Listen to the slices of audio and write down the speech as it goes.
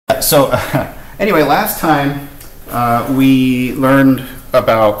So anyway, last time we learned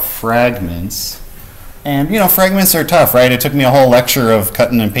about fragments, and fragments are tough, right? It took me a whole lecture of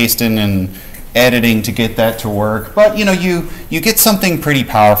cutting and pasting and editing to get that to work, but you get something pretty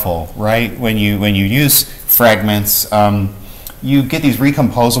powerful, right? When you use fragments, you get these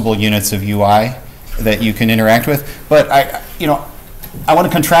recomposable units of UI that you can interact with. But I want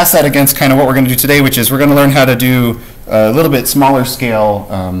to contrast that against kind of what we're going to do today, which is we're going to learn how to do a little bit smaller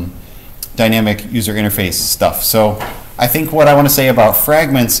scale dynamic user interface stuff. So I think what I want to say about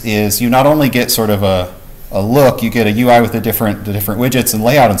fragments is you not only get sort of a look, you get a UI with the different widgets and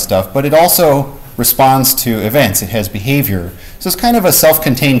layout and stuff, but it also responds to events. It has behavior. So it's kind of a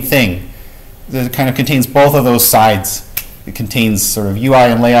self-contained thing that kind of contains both of those sides. It contains sort of UI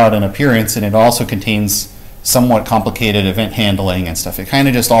and layout and appearance, and it also contains somewhat complicated event handling and stuff. It kind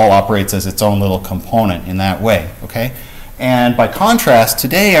of just all operates as its own little component in that way, okay? And by contrast,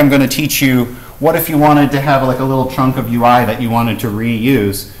 today I'm going to teach you what if you wanted to have like a little chunk of UI that you wanted to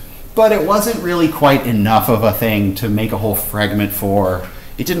reuse, but it wasn't really quite enough of a thing to make a whole fragment for.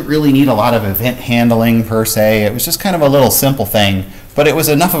 It didn't really need a lot of event handling per se. It was just kind of a little simple thing, but it was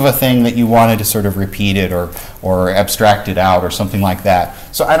enough of a thing that you wanted to sort of repeat it or abstract it out or something like that.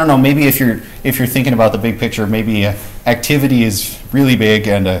 So I don't know, maybe if you're thinking about the big picture, maybe activity is really big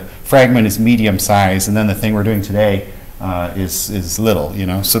and a fragment is medium size, and then the thing we're doing today is little,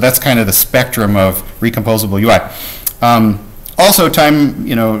 So that's kind of the spectrum of recomposable UI. Also, time,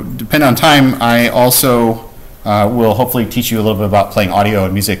 depending on time, I also will hopefully teach you a little bit about playing audio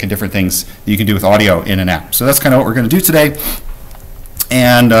and music and different things that you can do with audio in an app. So that's kind of what we're going to do today.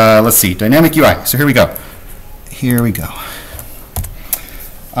 And let's see, dynamic UI. So here we go. Here we go.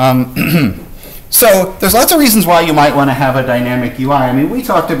 So there's lots of reasons why you might want to have a dynamic UI. I mean, we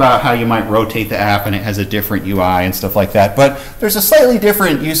talked about how you might rotate the app and it has a different UI and stuff like that. But there's a slightly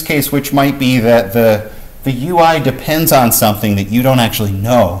different use case, which might be that the UI depends on something that you don't actually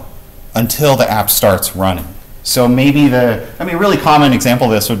know until the app starts running. So maybe a really common example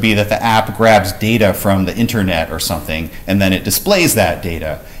of this would be that the app grabs data from the internet or something, and then it displays that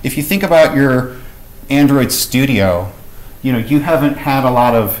data. If you think about your Android Studio, you haven't had a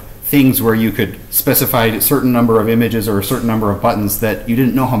lot of things where you could specify a certain number of images or a certain number of buttons that you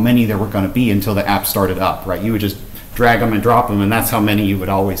didn't know how many there were going to be until the app started up, right? You would just drag them and drop them, and that's how many you would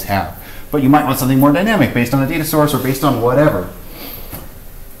always have. But you might want something more dynamic based on a data source or based on whatever.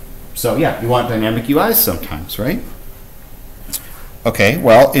 So yeah, you want dynamic UIs sometimes, right? Okay,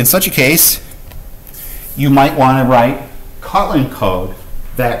 well, in such a case, you might want to write Kotlin code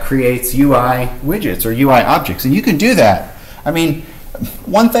that creates UI widgets or UI objects, and you can do that. I mean,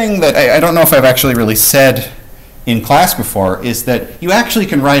 one thing that I don't know if I've actually really said in class before is that you actually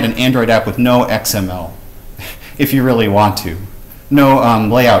can write an Android app with no XML if you really want to. No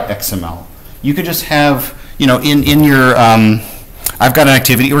layout XML. You could just have, in your, I've got an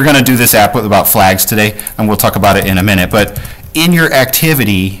activity. We're going to do this app with about flags today, and we'll talk about it in a minute. But in your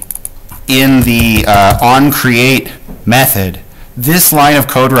activity, in the onCreate method, this line of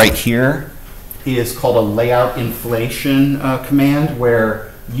code right here is called a layout inflation command,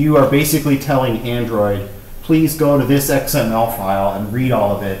 where you are basically telling Android, please go to this XML file and read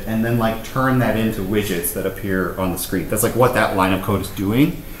all of it, and then turn that into widgets that appear on the screen. That's what that line of code is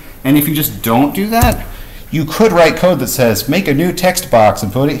doing. And if you just don't do that, you could write code that says, make a new text box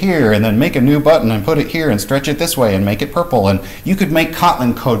and put it here, and then make a new button and put it here and stretch it this way and make it purple. And you could make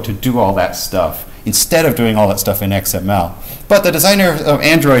Kotlin code to do all that stuff instead of doing all that stuff in XML. But the designer of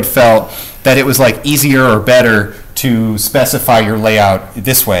Android felt that it was easier or better to specify your layout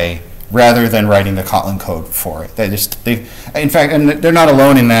this way rather than writing the Kotlin code for it. In fact, and they're not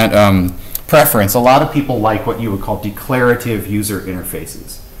alone in that preference. A lot of people like what you would call declarative user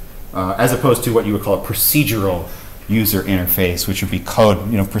interfaces, as opposed to what you would call a procedural user interface, which would be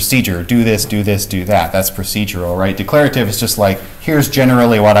code, procedure, do this, do this, do that. That's procedural, right? Declarative is just here's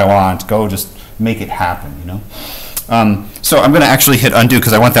generally what I want, go just make it happen, So I'm going to actually hit undo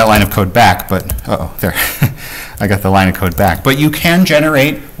because I want that line of code back, but there. I got the line of code back. But you can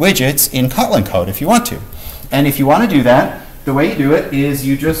generate widgets in Kotlin code if you want to. And if you want to do that, the way you do it is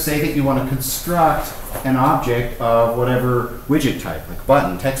you just say that you want to construct an object of whatever widget type, like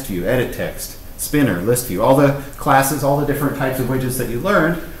button, text view, edit text, spinner, list view, all the classes, all the different types of widgets that you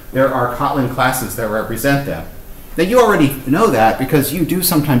learned, there are Kotlin classes that represent them. Now you already know that because you do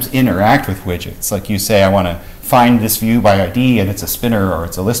sometimes interact with widgets. Like you say, I want to find this view by ID and it's a spinner or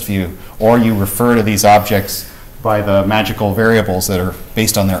it's a list view, or you refer to these objects by the magical variables that are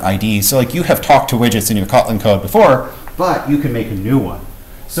based on their ID. So you have talked to widgets in your Kotlin code before, but you can make a new one.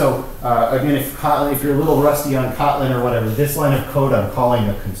 So again, if you're a little rusty on Kotlin or whatever, this line of code I'm calling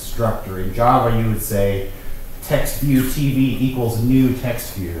a constructor. In Java, you would say text view TV equals new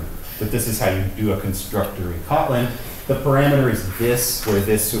text view. But this is how you do a constructor in Kotlin. The parameter is this, where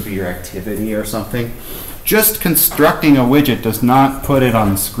this would be your activity or something. Just constructing a widget does not put it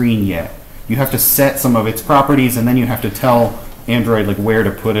on the screen yet. You have to set some of its properties, and then you have to tell Android like where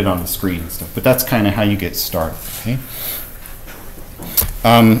to put it on the screen and stuff. But that's kind of how you get started. Okay?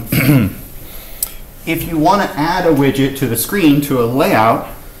 If you want to add a widget to the screen to a layout,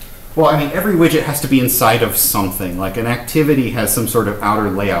 well, I mean, every widget has to be inside of something. Like an activity has some sort of outer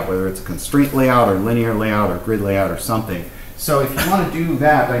layout, whether it's a constraint layout or linear layout or grid layout or something. So if you want to do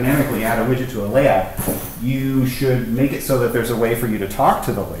that, dynamically add a widget to a layout, you should make it so that there's a way for you to talk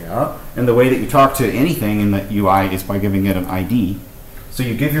to the layout. And the way that you talk to anything in the UI is by giving it an ID. So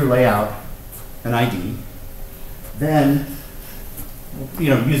you give your layout an ID. Then,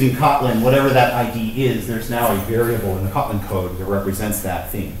 using Kotlin, whatever that ID is, there's now a variable in the Kotlin code that represents that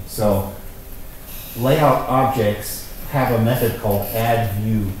thing. So layout objects have a method called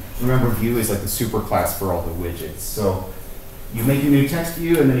addView. Remember, view is like the superclass for all the widgets. So you make a new text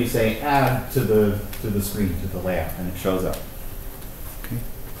view, and then you say add to the screen, to the layout, and it shows up. Okay.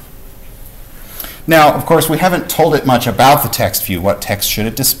 Now, of course, we haven't told it much about the text view. What text should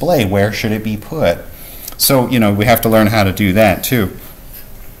it display? Where should it be put? So, we have to learn how to do that, too.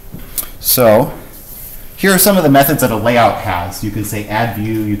 So here are some of the methods that a layout has. You can say add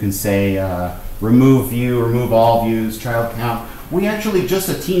view. You can say remove view, remove all views, child count. We actually just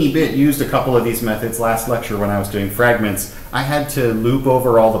a teeny bit used a couple of these methods last lecture when I was doing fragments. I had to loop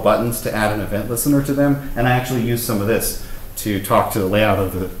over all the buttons to add an event listener to them, and I actually used some of this to talk to the layout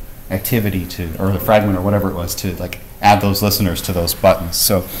of the activity or the fragment or whatever it was to like add those listeners to those buttons.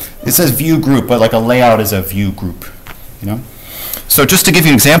 So it says view group, but like a layout is a view group, So just to give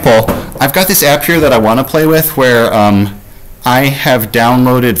you an example, I've got this app here that I want to play with where I have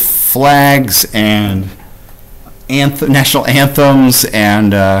downloaded flags and national anthems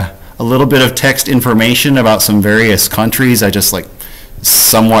and a little bit of text information about some various countries. I just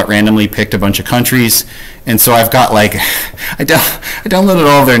somewhat randomly picked a bunch of countries, and so I've got I downloaded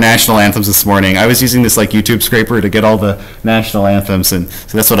all of their national anthems this morning. I was using this YouTube scraper to get all the national anthems, and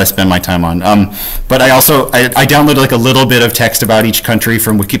so that's what I spend my time on. But I also I downloaded a little bit of text about each country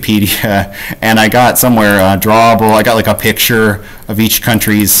from Wikipedia, and I got somewhere drawable. I got a picture of each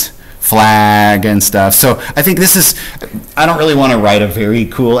country's flag and stuff. So I think this is, I don't really want to write a very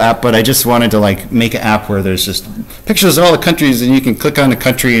cool app, but I just wanted to make an app where there's just pictures of all the countries and you can click on the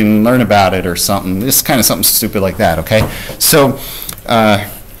country and learn about it or something. Just kind of something stupid like that, okay? So,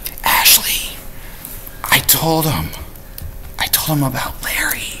 Ashley, I told him about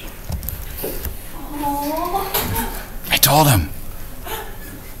Larry. Aww. I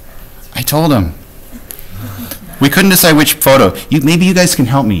told him. We couldn't decide which photo. Maybe you guys can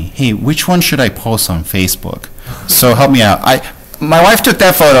help me. Hey, which one should I post on Facebook? So help me out. My wife took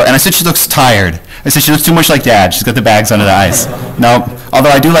that photo, and I said she looks tired. I said she looks too much like Dad. She's got the bags under the eyes. No, although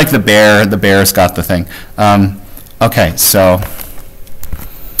I do like the bear. The bear's got the thing. Okay, so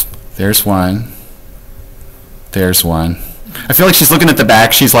there's one. There's one. I feel like she's looking at the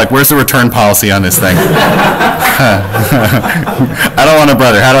back. She's like, where's the return policy on this thing? I don't want a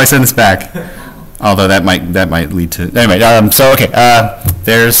brother. How do I send this back? Although that might lead to anyway. So okay,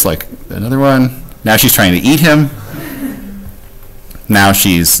 there's another one. Now she's trying to eat him. Now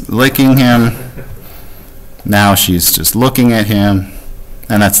she's licking him. Now she's just looking at him,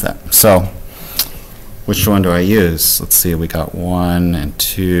 and that's that. So which one do I use? Let's see. We got 1 and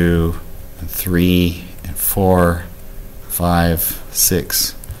 2 and 3 and 4, 5,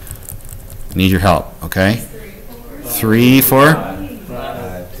 6. I need your help. Okay. 3, 4.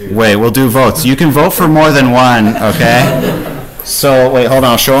 Wait, we'll do votes. You can vote for more than one, okay? So, wait, hold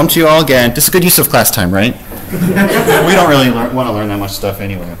on. I'll show them to you all again. This is a good use of class time, right? We don't really want to learn that much stuff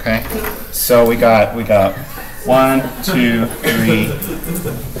anyway, okay? So we got 1, 2, 3,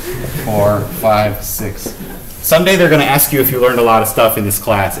 4, 5, 6. Someday they're going to ask you if you learned a lot of stuff in this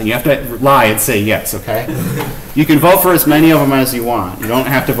class, and you have to lie and say yes, okay? You can vote for as many of them as you want. You don't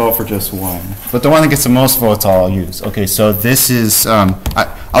have to vote for just one. But the one that gets the most votes, I'll use. Okay, so this is,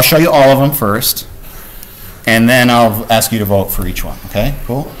 I'll show you all of them first, and then I'll ask you to vote for each one, okay?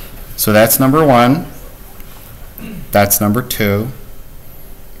 Cool? So that's number 1. That's number 2.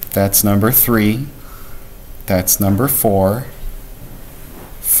 That's number 3. That's number 4,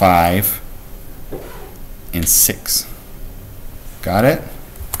 5, and 6. Got it?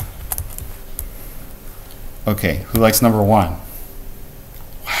 Okay, who likes number 1?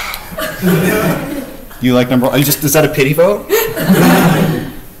 Wow. You like number 1? Is that a pity vote?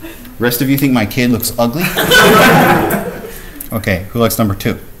 Rest of you think my kid looks ugly? Okay, who likes number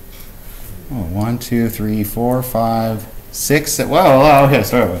 2? Oh, 1, 2, 3, 4, 5, 6. Well, okay,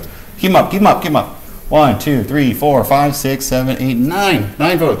 start with. Keep 'em up, keep 'em up, keep 'em up. 1, 2, 3, 4, 5, 6, 7, 8, 9.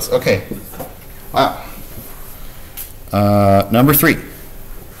 9 votes. Okay. Wow. Number 3.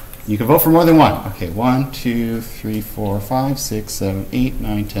 You can vote for more than one. Okay, 1, 2, 3, 4, 5, 6, 7, 8,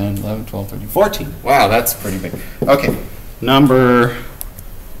 9, 10, 11, 12, 13, 14. Wow, that's pretty big. Okay, number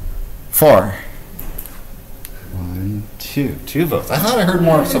 4. 1, 2. 2 votes. I thought I heard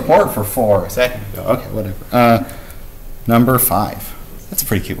more support for 4 a second ago. Okay, whatever. Number 5. That's a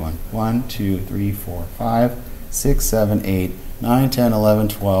pretty cute one. 1, 2, 3, 4, 5, 6, 7, 8, 9, 10, 11,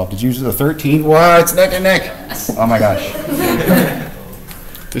 12. Did you do the 13? What? It's neck and neck. Oh my gosh.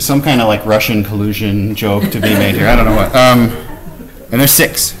 There's some kind of like Russian collusion joke to be made here. I don't know what. And there's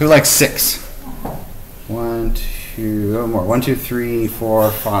 6. Who likes 6? 1, 2, oh more. 1, 2, 3,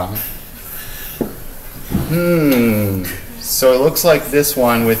 4, 5. So it looks like this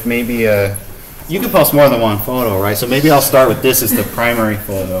one with maybe a. You can post more than one photo, right? So maybe I'll start with this as the primary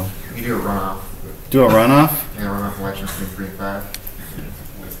photo. You do a runoff. Do a runoff? Yeah, runoff election between 3 and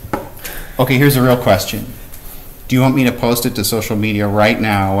 5. Okay, here's a real question. Do you want me to post it to social media right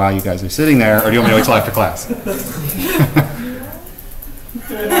now while you guys are sitting there, or do you want me to wait till after class? Do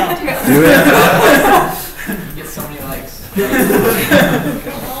it now. Do it. Get so many likes.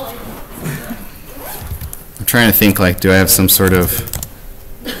 I'm trying to think, like, do I have some sort of...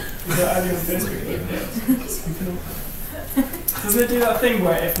 Doesn't it do that thing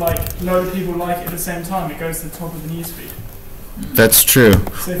where if like a load of people like it at the same time, it goes to the top of the newsfeed? That's true.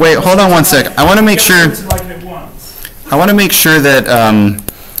 So Wait, hold on one sec. I want to make sure... To like it once. I want to make sure that...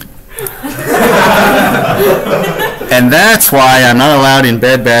 and that's why I'm not allowed in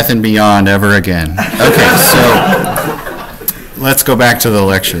Bed Bath & Beyond ever again. Okay, so let's go back to the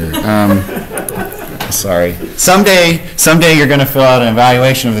lecture. Sorry. Someday you're going to fill out an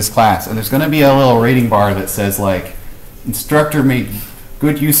evaluation of this class, and there's going to be a little rating bar that says, like, instructor made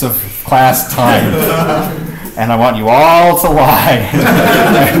good use of class time. And I want you all to lie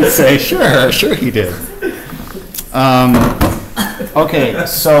and say, sure he did. Okay,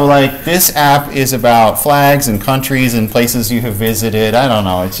 so like this app is about flags and countries and places you have visited. I don't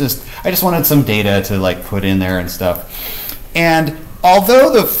know. I just wanted some data to like put in there and stuff. And although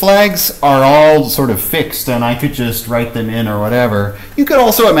the flags are all sort of fixed and I could just write them in or whatever, you could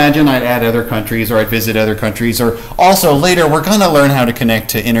also imagine I'd add other countries or I'd visit other countries, or also later we're going to learn how to connect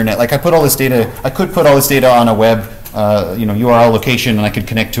to internet. Like I could put all this data on a web URL location, and I could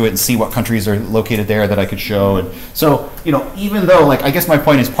connect to it and see what countries are located there that I could show. And so, even though, like, I guess my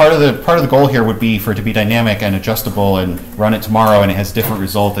point is part of the goal here would be for it to be dynamic and adjustable and run it tomorrow and it has a different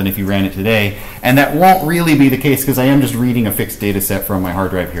result than if you ran it today. And that won't really be the case because I am just reading a fixed data set from my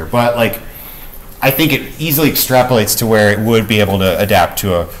hard drive here. But like, I think it easily extrapolates to where it would be able to adapt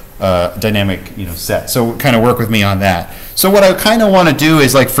to a dynamic set. So kind of work with me on that. So what I kind of want to do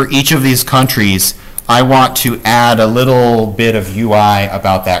is, like, for each of these countries, I want to add a little bit of UI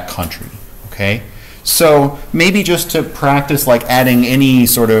about that country, okay? So maybe just to practice like adding any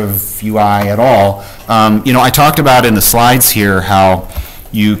sort of UI at all, I talked about in the slides here how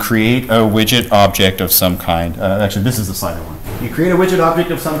you create a widget object of some kind. Actually, this is the slide I want. You create a widget object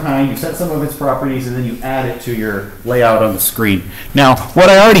of some kind, you set some of its properties, and then you add it to your layout on the screen. Now, what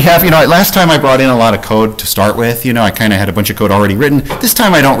I already have, last time I brought in a lot of code to start with. I kind of had a bunch of code already written. This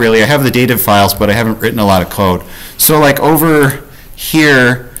time I don't really. I have the data files, but I haven't written a lot of code. So like over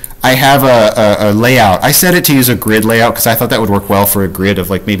here, I have a layout. I set it to use a grid layout because I thought that would work well for a grid of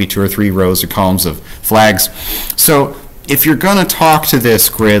like maybe 2 or 3 rows or columns of flags. So if you're going to talk to this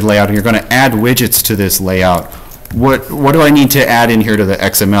grid layout and you're going to add widgets to this layout, what do I need to add in here to the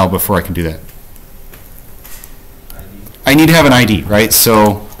XML before I can do that? I need to have an ID, right?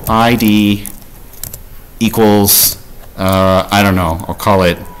 So ID equals, I don't know, I'll call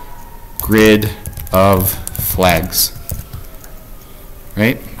it grid of flags,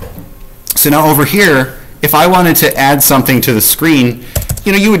 right? So now over here, if I wanted to add something to the screen,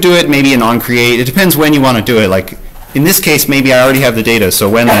 you would do it maybe in onCreate. It depends when you want to do it. Like in this case, maybe I already have the data. So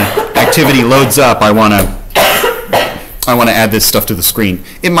when the activity loads up, I want to add this stuff to the screen.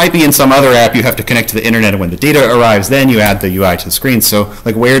 It might be in some other app you have to connect to the internet, and when the data arrives, then you add the UI to the screen. So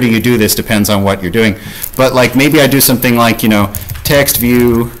like where do you do this depends on what you're doing. But like maybe I do something like, text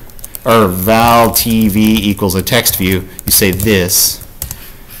view or val TV equals a text view. You say this.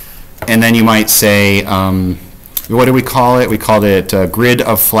 And then you might say, what do we call it? We called it grid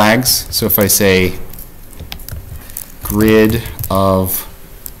of flags. So if I say grid of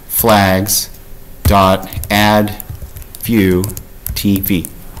flags dot add view TV.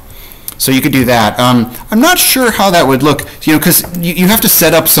 So you could do that. I'm not sure how that would look, because you have to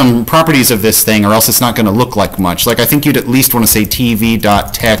set up some properties of this thing, or else it's not going to look like much. Like I think you'd at least want to say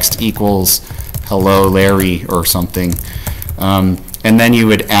tv.text equals hello Larry or something. And then you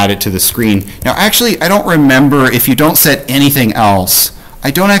would add it to the screen. Now actually, I don't remember, if you don't set anything else,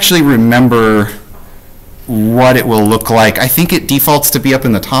 I don't actually remember what it will look like. I think it defaults to be up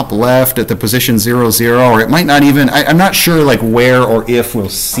in the top left at the position 0, 0, or it might not even, I'm not sure like where or if we'll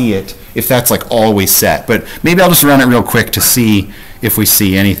see it, if that's like always set. But maybe I'll just run it real quick to see if we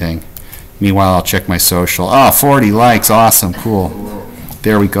see anything. Meanwhile, I'll check my social. Oh, 40 likes, awesome, cool.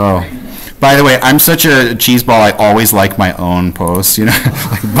 There we go. By the way, I'm such a cheeseball, I always like my own posts,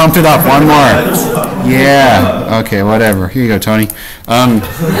 like bump it up one more. Yeah, okay, whatever. Here you go, Tony.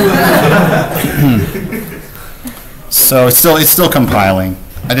 So it's still compiling.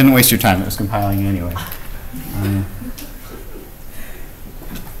 I didn't waste your time, it was compiling anyway.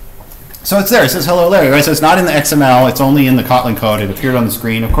 So it's there, it says hello Larry, right? So it's not in the XML, it's only in the Kotlin code, it appeared on the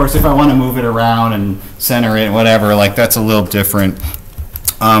screen. Of course, if I want to move it around and center it, whatever, like that's a little different.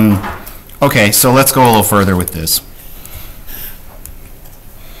 Okay, so let's go a little further with this.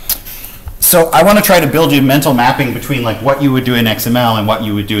 So I want to try to build you a mental mapping between like what you would do in XML and what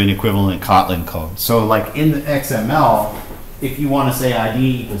you would do in equivalent Kotlin code. So like in the XML, if you want to say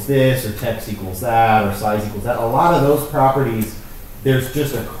ID equals this, or text equals that, or size equals that, a lot of those properties, there's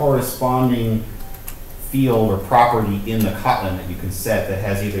just a corresponding field or property in the Kotlin that you can set that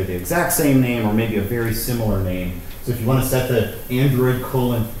has either the exact same name or maybe a very similar name. So if you want to set the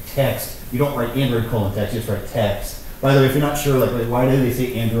Android:text, you don't write Android:text, you just write text. By the way, if you're not sure, like why do they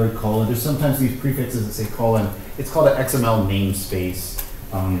say Android:, there's sometimes these prefixes that say colon. It's called an XML namespace.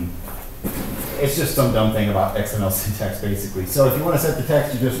 It's just some dumb thing about XML syntax, basically. So if you want to set the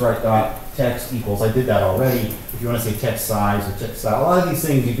text, you just write .text equals. I did that already. If you want to say text size or text style, a lot of these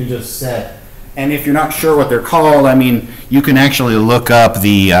things you can just set. And if you're not sure what they're called, I mean, you can actually look up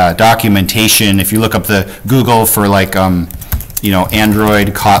the documentation. If you look up the Google for like,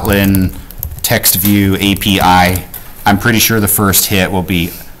 Android, Kotlin, text view, API, I'm pretty sure the first hit will be,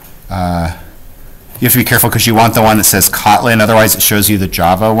 you have to be careful because you want the one that says Kotlin, otherwise it shows you the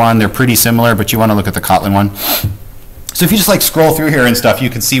Java one. They're pretty similar, but you want to look at the Kotlin one. So if you just like scroll through here and stuff, you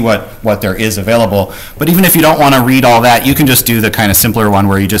can see what there is available. But even if you don't want to read all that, you can just do the kind of simpler one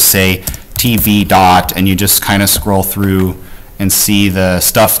where you just say TV dot and you just kind of scroll through and see the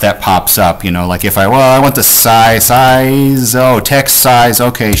stuff that pops up, like if I want the size, oh, text size,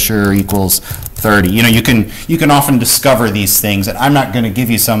 okay, sure, equals 30. You can often discover these things, and I'm not going to give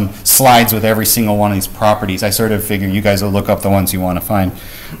you some slides with every single one of these properties. I sort of figure you guys will look up the ones you want to find.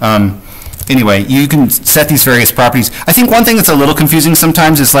 Anyway, you can set these various properties. I think one thing that's a little confusing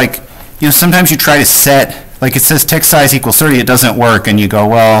sometimes is like, sometimes you try to set, like it says text size equals 30, it doesn't work, and you go,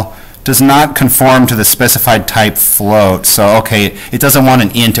 well, does not conform to the specified type float. So, okay, it doesn't want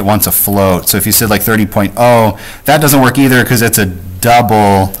an int, it wants a float. So if you said like 30.0, that doesn't work either because it's a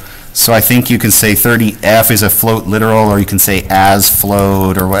double. So I think you can say 30f is a float literal, or you can say as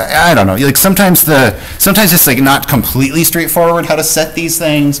float, or what, I don't know. Like sometimes it's like not completely straightforward how to set these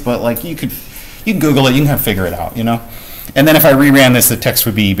things, but like you can Google it, you can kind of figure it out, And then if I reran this, the text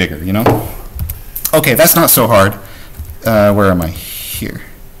would be bigger, Okay, that's not so hard. Where am I? Here.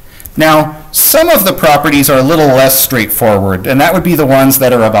 Now, some of the properties are a little less straightforward, and that would be the ones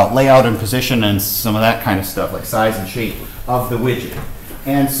that are about layout and position and some of that kind of stuff, like size and shape of the widget.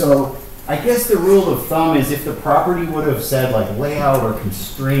 And so I guess the rule of thumb is if the property would have said like layout or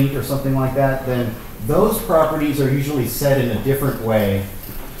constraint or something like that, then those properties are usually set in a different way.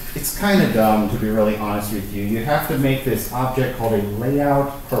 It's kind of dumb, to be really honest with you. You have to make this object called a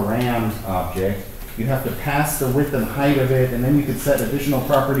layout params object. You have to pass the width and height of it, and then you can set additional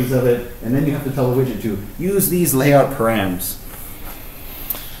properties of it, and then you have to tell the widget to use these layout params.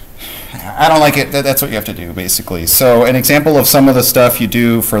 I don't like it. That's what you have to do, basically. So an example of some of the stuff you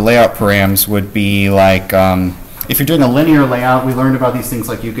do for layout params would be like, if you're doing a linear layout, we learned about these things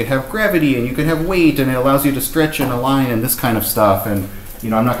like you could have gravity and you could have weight, and it allows you to stretch and align and this kind of stuff. And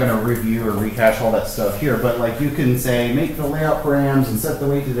I'm not going to review or rehash all that stuff here, but like you can say, make the layout params and set the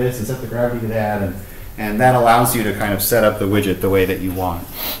weight to this and set the gravity to that, and that allows you to kind of set up the widget the way that you want.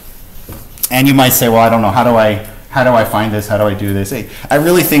 And you might say, well, I don't know, how do I find this? How do I do this? Hey, I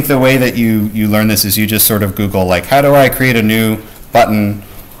really think the way that you learn this is you just sort of Google, like, how do I create a new button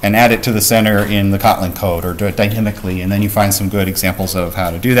and add it to the center in the Kotlin code, or do it dynamically, and then you find some good examples of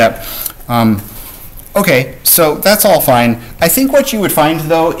how to do that. Okay, so that's all fine. I think what you would find,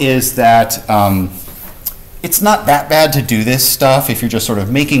 though, is that it's not that bad to do this stuff if you're just sort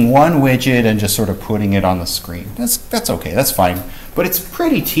of making one widget and just sort of putting it on the screen. That's okay, that's fine. But it's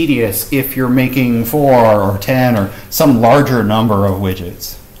pretty tedious if you're making 4 or 10 or some larger number of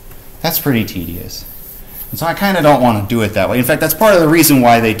widgets. That's pretty tedious. And so I kind of don't want to do it that way. In fact, that's part of the reason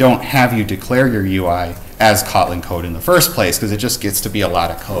why they don't have you declare your UI as Kotlin code in the first place, because it just gets to be a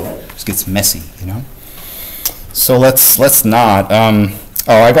lot of code. It just gets messy, you know? So let's not.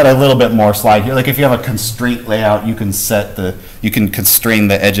 I got a little bit more slide here. Like if you have a constraint layout, you can constrain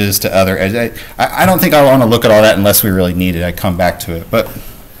the edges to other edges. I don't think I want to look at all that unless we really need it. I come back to it, but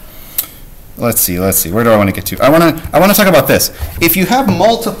let's see. Where do I want to get to? I want to talk about this. If you have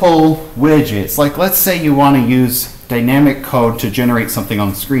multiple widgets, like let's say you want to use dynamic code to generate something on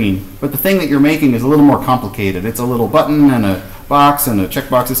the screen, but the thing that you're making is a little more complicated. It's a little button and a box and a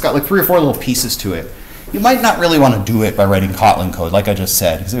checkbox. It's got like 3 or 4 little pieces to it. You might not really want to do it by writing Kotlin code, like I just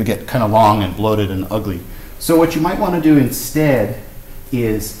said, because it would get kind of long and bloated and ugly. So what you might want to do instead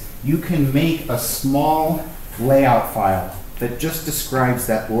is you can make a small layout file that just describes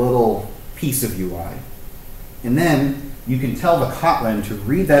that little piece of UI. And then you can tell the Kotlin to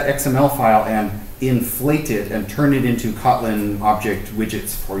read that XML file and inflate it and turn it into Kotlin object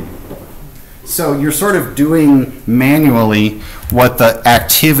widgets for you. So you're sort of doing manually what the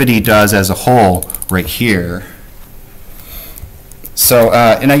activity does as a whole right here. So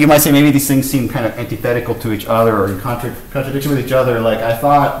and now you might say maybe these things seem kind of antithetical to each other or in contradiction with each other. Like I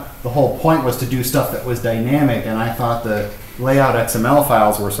thought the whole point was to do stuff that was dynamic, and I thought the layout XML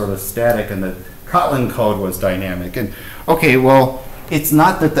files were sort of static and the Kotlin code was dynamic. And okay, well, it's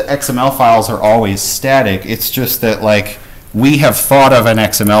not that the XML files are always static. It's just that like we have thought of an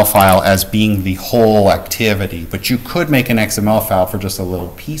XML file as being the whole activity, but you could make an XML file for just a little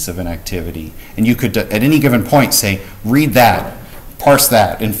piece of an activity. And you could, at any given point, say, read that, parse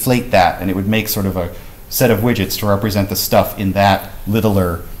that, inflate that, and it would make sort of a set of widgets to represent the stuff in that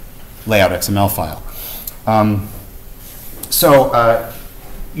littler layout XML file.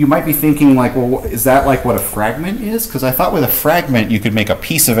 You might be thinking like, well, is that like what a fragment is? Because I thought with a fragment you could make a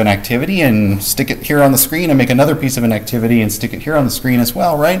piece of an activity and stick it here on the screen and make another piece of an activity and stick it here on the screen as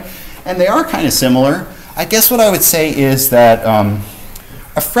well, right? And they are kind of similar. I guess what I would say is that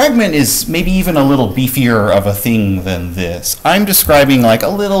a fragment is maybe even a little beefier of a thing than this. I'm describing like a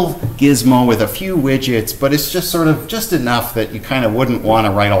little gizmo with a few widgets, but it's just sort of just enough that you kind of wouldn't want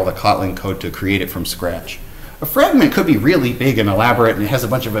to write all the Kotlin code to create it from scratch. A fragment could be really big and elaborate, and it has a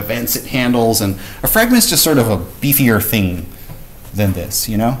bunch of events it handles, and a fragment is just sort of a beefier thing than this,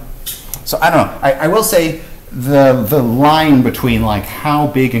 you know? So I don't know. I will say the line between like how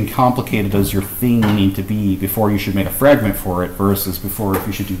big and complicated does your thing need to be before you should make a fragment for it versus before if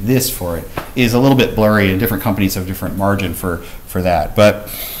you should do this for it is a little bit blurry, and different companies have different margin for that. But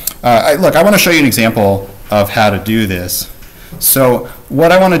look, I want to show you an example of how to do this. So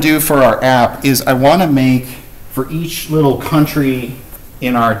what I want to do for our app is I want to make, for each little country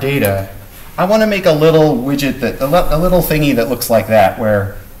in our data, I want to make a little widget, that a little thingy that looks like that,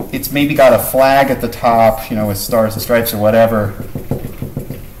 where it's maybe got a flag at the top, you know, with stars and stripes or whatever,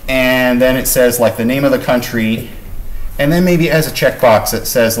 and then it says like the name of the country, and then maybe as a checkbox that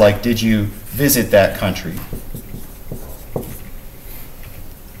says like, did you visit that country?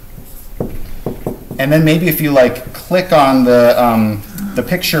 And then maybe if you like click on the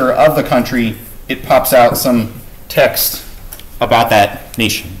picture of the country, it pops out some text about that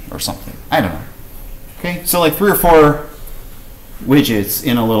nation or something. I don't know. Okay, so like 3 or 4 widgets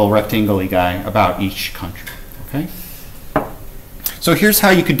in a little rectangle-y guy about each country. Okay. So here's how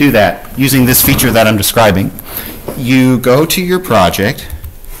you could do that using this feature that I'm describing. You go to your project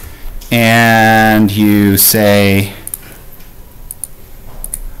and you say,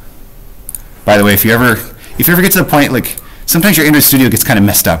 by the way, if you ever get to the point like sometimes your Android Studio gets kind of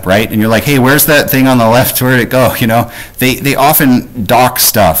messed up, right? And you're like, hey, where's that thing on the left? Where did it go? You know, they often dock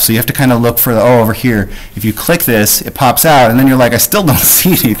stuff, so you have to kind of look for the, over here. If you click this, it pops out, and then you're like, I still don't see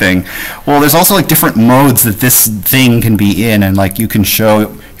anything. Well, there's also like different modes that this thing can be in, and like you can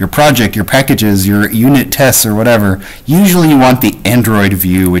show your project, your packages, your unit tests, or whatever. Usually you want the Android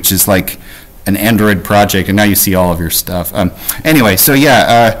view, which is like an Android project, and now you see all of your stuff. Anyway, so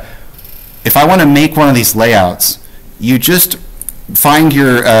yeah, if I want to make one of these layouts, you just find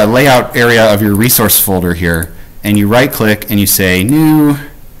your layout area of your resource folder here, and you right-click and you say New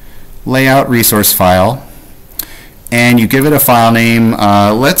Layout Resource File, and you give it a file name.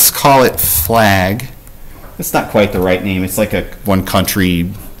 Let's call it Flag. It's not quite the right name. It's like a one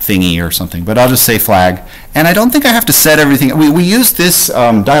country thingy or something, but I'll just say Flag. And I don't think I have to set everything. We used this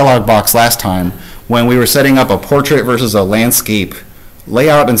dialog box last time when we were setting up a portrait versus a landscape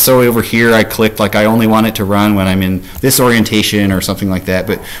layout, and so over here I clicked like I only want it to run when I'm in this orientation or something like that.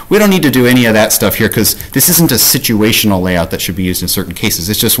 But we don't need to do any of that stuff here because this isn't a situational layout that should be used in certain cases.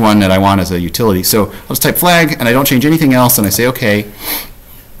 It's just one that I want as a utility. So I'll just type flag, and I don't change anything else, and I say OK.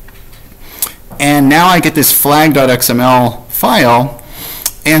 And now I get this flag.xml file.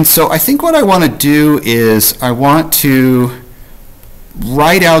 And so I think what I want to do is I want to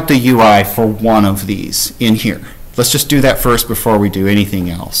write out the UI for one of these in here. Let's just do that first before we do anything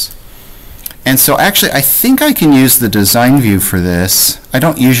else. And so actually I think I can use the design view for this. I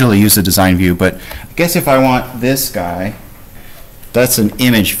don't usually use the design view, but I guess if I want this guy, that's an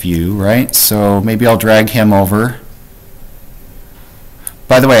image view, right? So maybe I'll drag him over.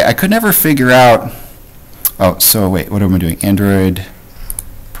 By the way, I could never figure out, oh, so wait, what am I doing? Android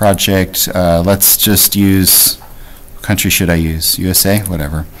project, let's just use, what country should I use? USA?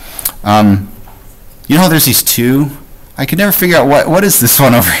 Whatever. You know, there's these two. I could never figure out what is this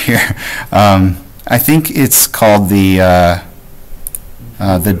one over here. I think it's called the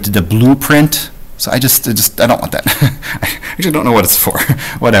blueprint. So I don't want that. I actually don't know what it's for.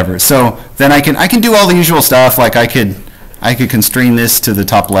 Whatever. So then I can do all the usual stuff. Like I could constrain this to the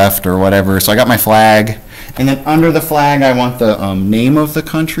top left or whatever. So I got my flag, and then under the flag I want the name of the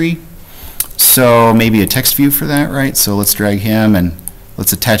country. So maybe a text view for that, right? So let's drag him and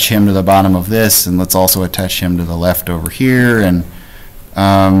let's attach him to the bottom of this, and let's also attach him to the left over here. And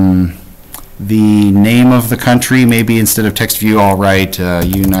the name of the country, maybe instead of text view, I'll write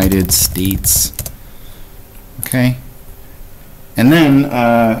United States. Okay. And then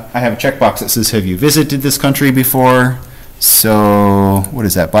I have a checkbox that says, have you visited this country before? So what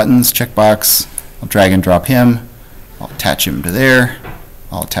is that? Buttons, checkbox. I'll drag and drop him. I'll attach him to there.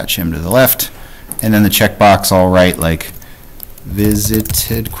 I'll attach him to the left. And then the checkbox, I'll write like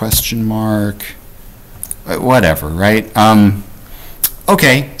visited question mark, whatever, right?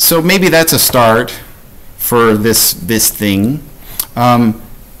 Okay, so maybe that's a start for this thing.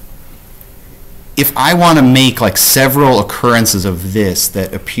 If I want to make like several occurrences of this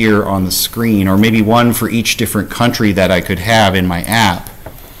that appear on the screen, or maybe one for each different country that I could have in my app,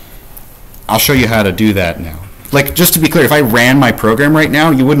 I'll show you how to do that now. Like, just to be clear, if I ran my program right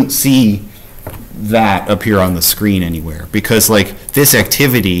now, you wouldn't see that appear on the screen anywhere, because like this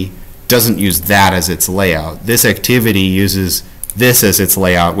activity doesn't use that as its layout. This activity uses this as its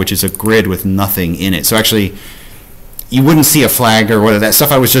layout, which is a grid with nothing in it. So actually you wouldn't see a flag or whether that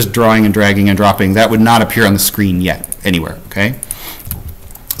stuff I was just drawing and dragging and dropping, that would not appear on the screen yet anywhere. Okay,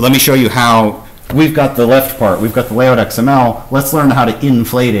 let me show you how. We've got the left part, we've got the layout XML. Let's learn how to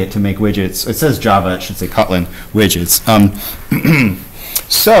inflate it to make widgets. It says Java, it should say Kotlin widgets.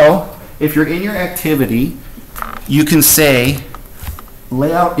 So if you're in your activity, you can say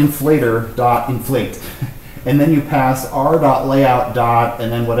layout inflator dot inflate, and then you pass r.layout dot,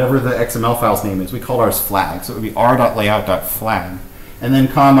 and then whatever the XML file's name is. We call ours flag, so it would be r.layout dot flag, and then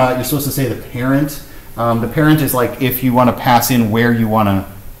comma. You're supposed to say the parent. The parent is like if you want to pass in where you want to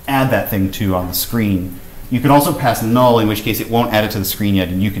add that thing to on the screen. You can also pass null, in which case it won't add it to the screen yet,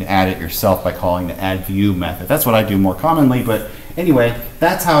 and you can add it yourself by calling the add view method. That's what I do more commonly, but anyway,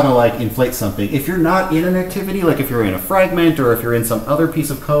 that's how to like inflate something. If you're not in an activity, like if you're in a fragment or if you're in some other piece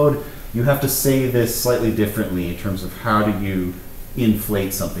of code, you have to say this slightly differently in terms of how do you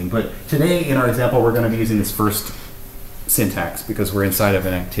inflate something. But today in our example, we're going to be using this first syntax because we're inside of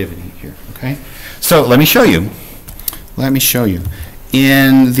an activity here. Okay, so let me show you. Let me show you.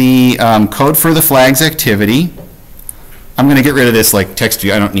 In the code for the flags activity, I'm going to get rid of this like text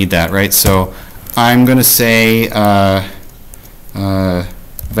view. I don't need that, right? So I'm going to say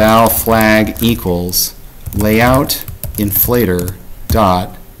val flag equals layout inflator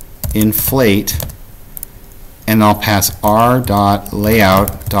dot inflate, and I'll pass r dot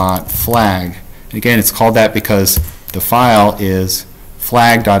layout dot flag. And again, it's called that because the file is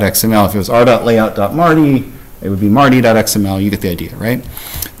flag.xml. If it was r.layout.marty, it would be marty.xml. You get the idea, right?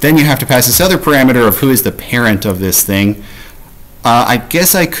 Then you have to pass this other parameter of who is the parent of this thing. I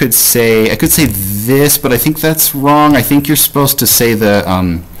guess I could say this, but I think that's wrong. I think you're supposed to say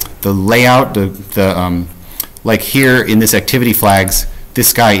the layout, like here in this activity flags,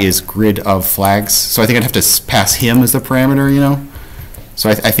 this guy is grid of flags. So I think I'd have to pass him as the parameter, you know? So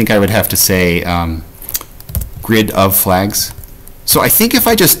I think I would have to say grid of flags. So I think if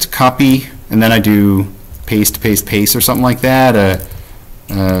I just copy and then I do paste, paste, paste or something like that,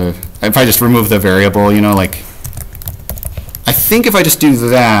 if I just remove the variable, you know, like, I think if I just do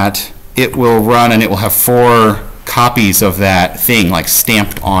that, it will run and it will have 4 copies of that thing like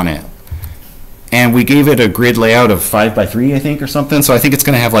stamped on it. And we gave it a grid layout of 5 by 3, I think, or something. So I think it's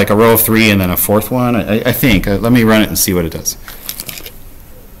going to have like a row of 3 and then a 4th one. I think. Let me run it and see what it does.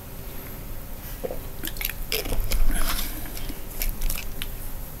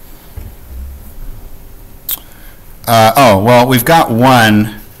 Oh, well, we've got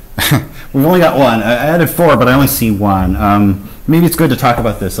one. We've only got one. I added 4, but I only see one. Maybe it's good to talk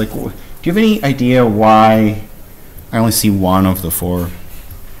about this. Like, do you have any idea why I only see one of the 4?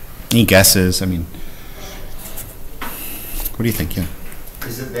 Any guesses? I mean, what do you think? Yeah.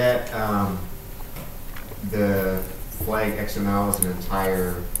 Is it that the flag XML is an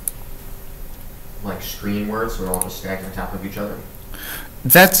entire like screen word, so they're all just stacked on top of each other?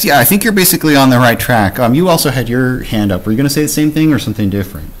 Yeah, I think you're basically on the right track. You also had your hand up. Were you going to say the same thing or something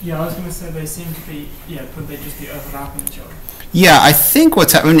different? Yeah, I was going to say they seem to be, but they just be overlapping each other. Yeah, I think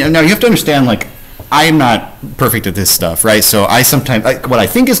what's happening, now you have to understand, like, I'm not perfect at this stuff, right? So I sometimes, what I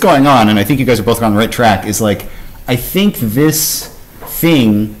think is going on, and I think you guys are both on the right track, is like, I think this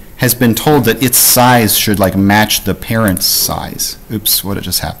thing has been told that its size should like match the parent's size. Oops, what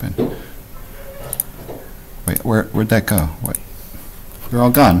just happened? Wait, where'd that go? What? They're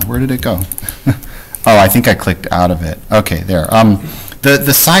all gone. Where did it go? Oh, I think I clicked out of it. Okay, there.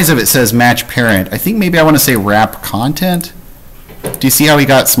 The size of it says match parent. I think maybe I want to say wrap content. Do you see how he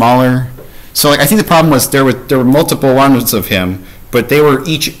got smaller? So like I think the problem was there were multiple ones of him, but they were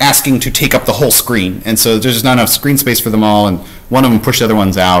each asking to take up the whole screen, and so there's just not enough screen space for them all, and one of them pushed the other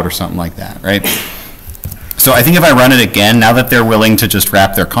ones out or something like that, right? So I think if I run it again, now that they're willing to just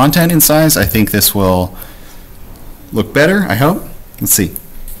wrap their content in size, I think this will look better, I hope. Let's see.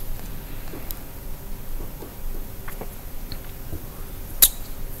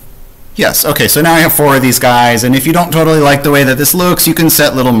 Yes, okay, so now I have 4 of these guys, and if you don't totally like the way that this looks, you can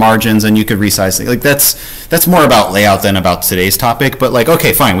set little margins and you could resize it. Like that's more about layout than about today's topic, but like,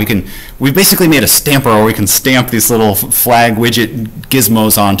 okay, fine, we basically made a stamper where we can stamp these little flag widget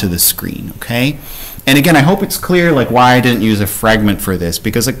gizmos onto the screen, okay? And again, I hope it's clear like why I didn't use a fragment for this,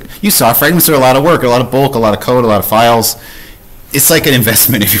 because like you saw, fragments are a lot of work, a lot of bulk, a lot of code, a lot of files. It's like an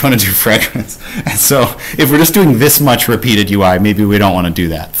investment if you want to do fragments. And so if we're just doing this much repeated UI, maybe we don't want to do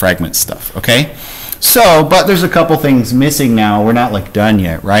that fragment stuff, okay? So, but there's a couple things missing now. We're not like done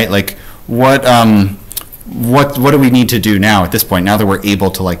yet, right? Like what do we need to do now at this point, now that we're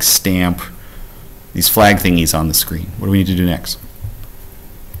able to like stamp these flag thingies on the screen? What do we need to do next?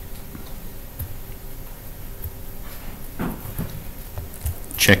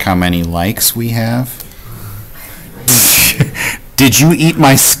 Check how many likes we have. Did you eat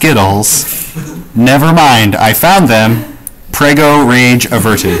my Skittles? Never mind, I found them. Prego rage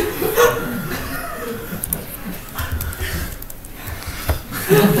averted.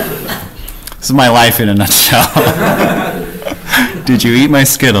 This is my life in a nutshell. Did you eat my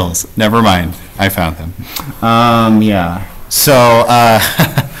Skittles? Never mind, I found them. Yeah. So,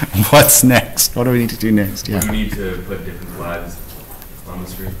 what's next? What do we need to do next? Yeah. Do you need to put different flags on the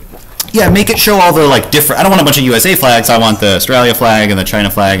screen? Yeah, make it show all the like different. I don't want a bunch of USA flags. I want the Australia flag and the China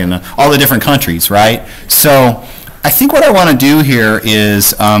flag and all the different countries, right? So I think what I want to do here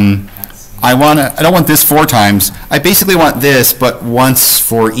is I don't want this 4 times. I basically want this, but once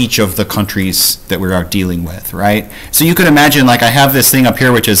for each of the countries that we are dealing with, right? So you could imagine like I have this thing up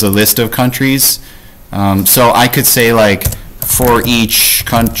here, which is a list of countries. So I could say like for each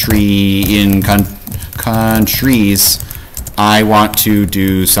country in countries, I want to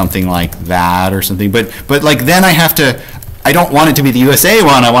do something like that or something, but like then I don't want it to be the USA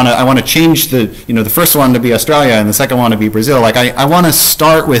one. I want to change the the first one to be Australia and the second one to be Brazil. Like I want to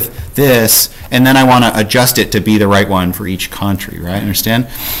start with this and then I want to adjust it to be the right one for each country, right? Understand?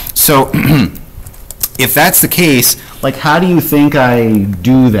 So if that's the case, like how do you think I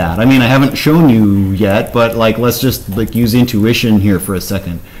do that? I mean, I haven't shown you yet, but like let's just like use intuition here for a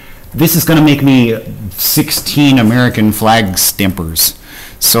second. This is going to make me 16 American flag stampers.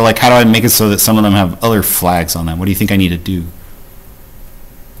 So like how do I make it so that some of them have other flags on them? What do you think I need to do?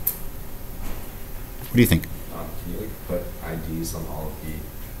 What do you think? Can you like put IDs on all of the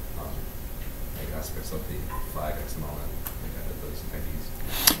like aspects of the flag XML and like edit those IDs?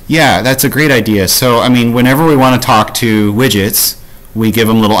 Yeah, that's a great idea. So I mean, whenever we want to talk to widgets, we give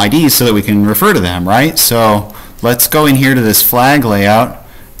them little IDs so that we can refer to them, right? So let's go in here to this flag layout.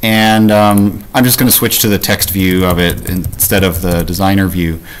 And I'm just going to switch to the text view of it instead of the designer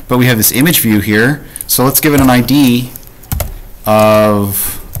view. But we have this image view here. So let's give it an ID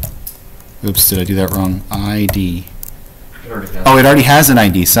of, oops, did I do that wrong? ID. Oh, it already has an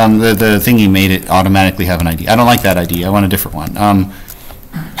ID. The thingy made it automatically have an ID. I don't like that ID. I want a different one.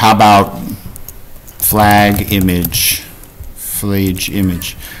 How about flag image? Flag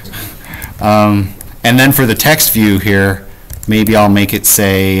image. And then for the text view here, maybe I'll make it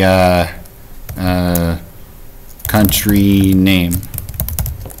say country name.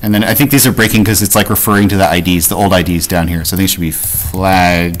 And then I think these are breaking because it's like referring to the IDs, the old IDs down here. So I think it should be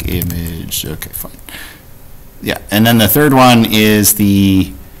flag image. Okay, fine. Yeah, and then the third one is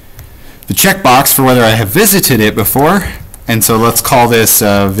the checkbox for whether I have visited it before. And so let's call this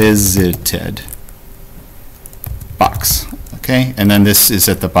visited box. Okay, and then this is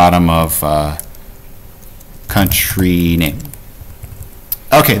at the bottom of country name.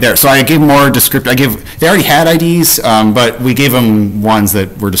 Okay, there. So I gave more descriptive. They already had IDs, but we gave them ones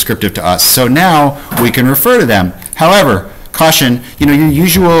that were descriptive to us. So now we can refer to them. However, caution, your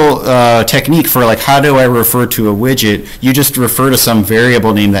usual technique for like how do I refer to a widget, you just refer to some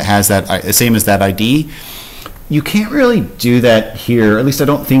variable name that has that same as that ID. You can't really do that here, at least I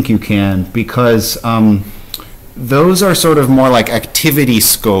don't think you can, because those are sort of more like activity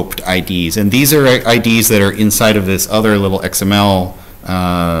scoped IDs, and these are IDs that are inside of this other little XML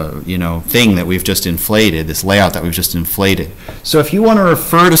thing that we've just inflated, this layout that we've just inflated. So if you want to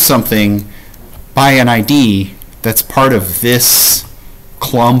refer to something by an ID that's part of this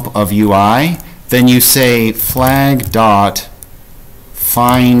clump of UI, then you say flag dot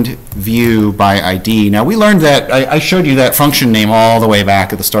find view by ID. Now we learned that, I showed you that function name all the way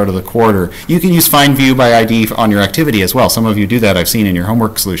back at the start of the quarter. You can use find view by ID on your activity as well. Some of you do that, I've seen in your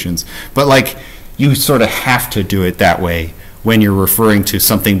homework solutions. But like, you sort of have to do it that way when you're referring to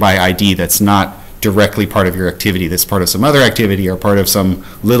something by ID that's not directly part of your activity, that's part of some other activity or part of some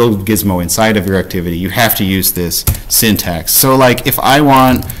little gizmo inside of your activity. You have to use this syntax. So like if I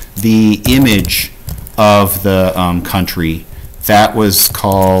want the image of the country, that was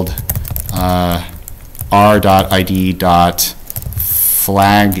called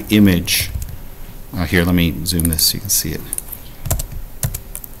r.id.flagImage. Here, let me zoom this so you can see it.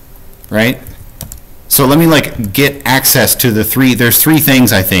 Right? So let me like get access to the there's three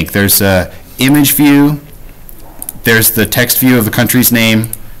things I think. There's image view, there's the text view of the country's name,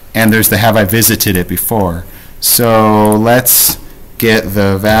 and there's the have I visited it before. So let's get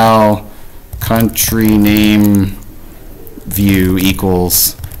the val country name view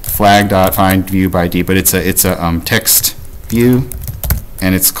equals flag.find view by ID, but it's a text view,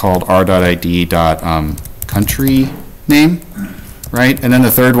 and it's called r.id.country name, right? And then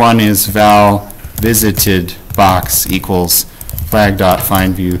the third one is val visited box equals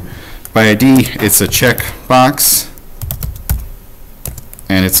flag.find view by ID. It's a check box,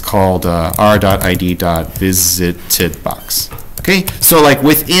 and it's called r.id.visited box. Okay, so like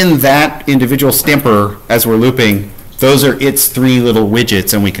within that individual stamper, as we're looping, those are its three little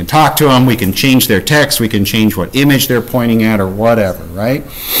widgets, and we can talk to them, we can change their text, we can change what image they're pointing at or whatever, right?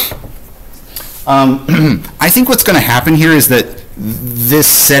 I think what's going to happen here is that this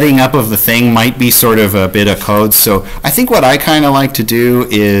setting up of the thing might be sort of a bit of code. So I think what I kind of like to do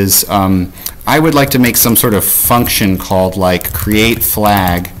is I would like to make some sort of function called like create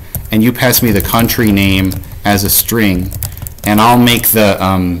flag, and you pass me the country name as a string, and I'll make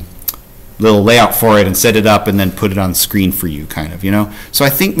the little layout for it and set it up and then put it on the screen for you, kind of, So I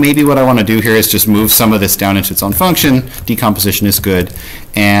think maybe what I want to do here is just move some of this down into its own function. Decomposition is good.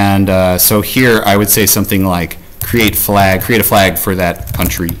 And so here I would say something like create a flag for that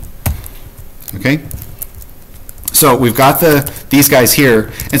country. Okay? So we've got these guys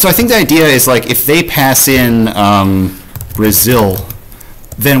here. And so I think the idea is like if they pass in Brazil,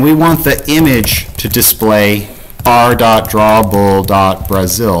 then we want the image to display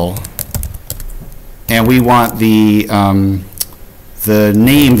r.drawable.brazil. And we want the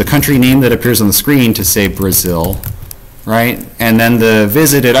name, the country name that appears on the screen to say Brazil, right? And then the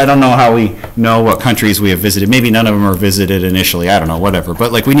visited, I don't know how we know what countries we have visited. Maybe none of them are visited initially, I don't know, whatever.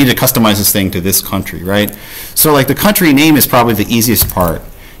 But like we need to customize this thing to this country, right? So like the country name is probably the easiest part.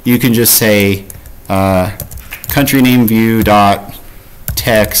 You can just say country name view dot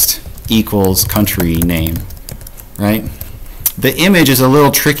text equals country name, right? The image is a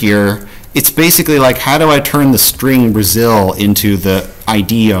little trickier. It's basically like, how do I turn the string Brazil into the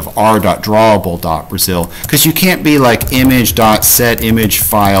ID of r.drawable.brazil? Because you can't be like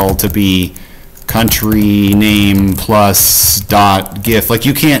image.setImageFile to be country name plus .gif. Like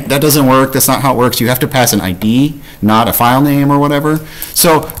you can't, that doesn't work. That's not how it works. You have to pass an ID, not a file name or whatever.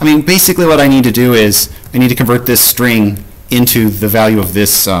 So, I mean, basically what I need to do is I need to convert this string into the value of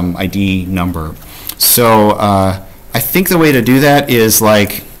this ID number. So I think the way to do that is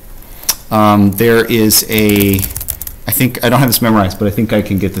like, there is I think, I don't have this memorized, but I think I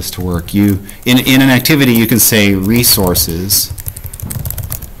can get this to work. In an activity, you can say resources,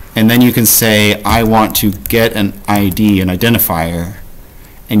 and then you can say, I want to get an ID, an identifier,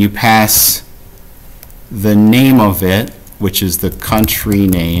 and you pass the name of it, which is the country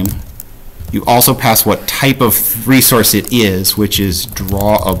name. You also pass what type of resource it is, which is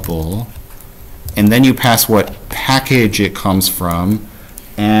drawable, and then you pass what package it comes from,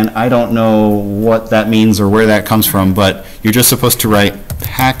 And I don't know what that means or where that comes from, but you're just supposed to write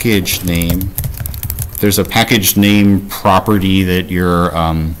package name. There's a package name property that your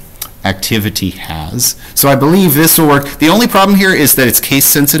activity has. So I believe this will work. The only problem here is that it's case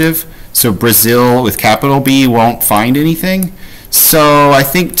sensitive. So Brazil with capital B won't find anything. So I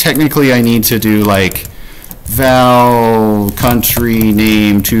think technically I need to do like val country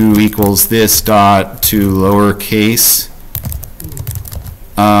name 2 equals this dot to lowercase.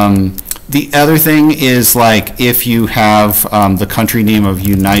 The other thing is like if you have the country name of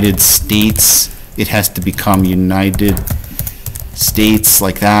United States, it has to become United States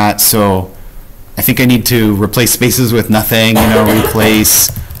like that. So I think I need to replace spaces with nothing, you know,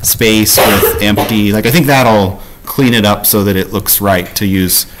 replace space with empty. Like I think that'll clean it up so that it looks right to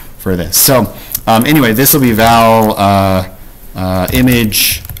use for this. So anyway, this will be val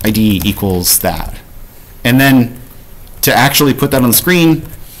image ID equals that. And then to actually put that on the screen,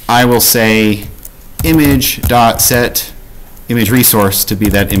 I will say image.set image resource to be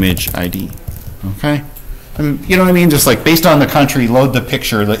that image ID. Okay? You know what I mean? Just like based on the country, load the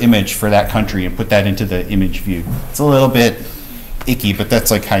picture, the image for that country and put that into the image view. It's a little bit icky, but that's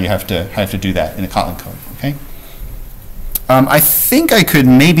like how you have to do that in the Kotlin code. Okay? I think I could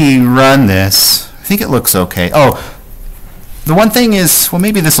maybe run this. I think it looks okay. Oh, the one thing is, well,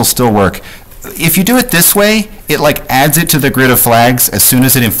 maybe this will still work. If you do it this way, it like adds it to the grid of flags as soon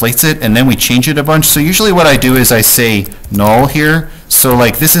as it inflates it, and then we change it a bunch. So usually what I do is I say null here. So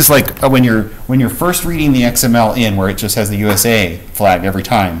like this is like when you're first reading the XML in where it just has the USA flag every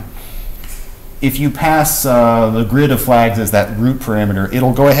time. If you pass the grid of flags as that root parameter,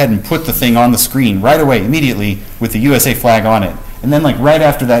 it'll go ahead and put the thing on the screen right away, immediately, with the USA flag on it. And then like right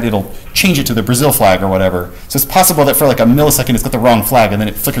after that, it'll change it to the Brazil flag or whatever. So it's possible that for like a millisecond it's got the wrong flag and then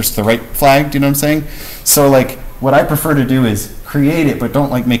it flickers to the right flag, do you know what I'm saying? So like what I prefer to do is create it but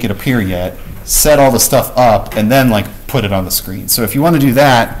don't like make it appear yet, set all the stuff up, and then like put it on the screen. So if you want to do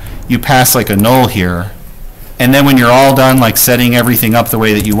that, you pass like a null here, and then when you're all done like setting everything up the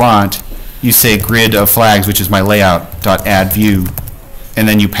way that you want, you say grid of flags, which is my layout.add view, and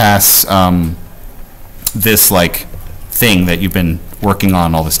then you pass this like thing that you've been working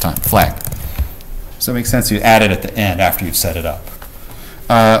on all this time, flag. Does that make sense? You add it at the end after you've set it up.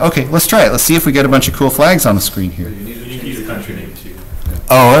 Okay, let's try it. Let's see if we get a bunch of cool flags on the screen here. You need to use the country name too.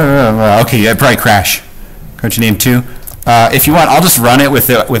 Oh, okay, yeah, probably crash. Country name too. If you want, I'll just run it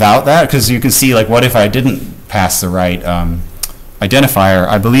without that, because you can see like what if I didn't pass the right identifier.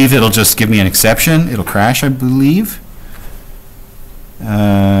 I believe it'll just give me an exception. It'll crash, I believe.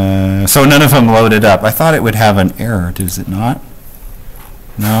 So none of them loaded up. I thought it would have an error. Does it not?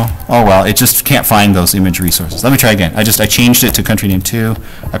 No? Oh well, it just can't find those image resources. Let me try again. I changed it to country name 2.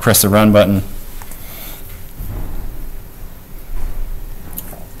 I pressed the run button.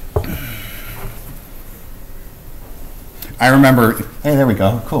 I remember, hey, there we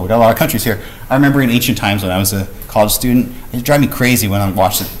go. Cool, we got a lot of countries here. I remember in ancient times when I was a college student, it drive me crazy when I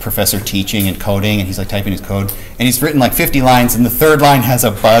watch the professor teaching and coding, and he's like typing his code, and he's written like 50 lines, and the third line has a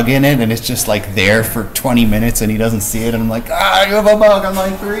bug in it, and it's just like there for 20 minutes, and he doesn't see it, and I'm like, ah, you have a bug on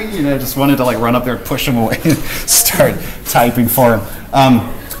line 3, and I just wanted to like run up there and push him away and start typing for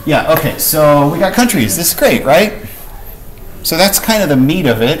him. Yeah, okay, so we got countries. This is great, right? So that's kind of the meat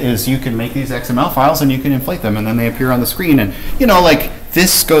of it, is you can make these XML files and you can inflate them and then they appear on the screen. And you know, like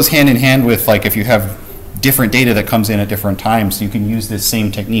this goes hand in hand with like if you have different data that comes in at different times, you can use this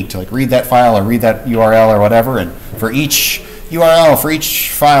same technique to like read that file or read that URL or whatever, and for each URL, for each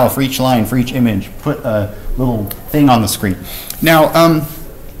file, for each line, for each image, put a little thing on the screen. Now,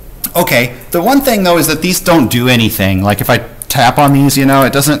 okay, the one thing though is that these don't do anything. Like if I tap on these, you know,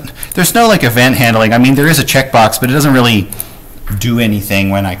 it doesn't, there's no like event handling. I mean, there is a checkbox, but it doesn't really do anything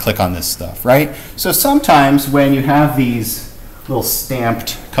when I click on this stuff, right? So sometimes when you have these little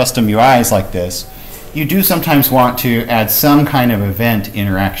stamped custom UIs like this, you do sometimes want to add some kind of event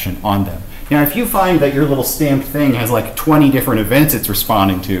interaction on them. Now, if you find that your little stamped thing has like 20 different events it's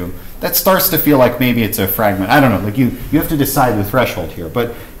responding to, that starts to feel like maybe it's a fragment. I don't know, like you have to decide the threshold here.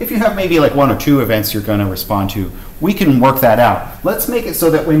 But if you have maybe like 1 or 2 events you're going to respond to, we can work that out. Let's make it so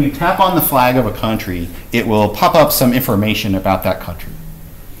that when you tap on the flag of a country, it will pop up some information about that country.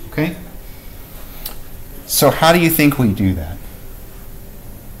 Okay? So how do you think we do that?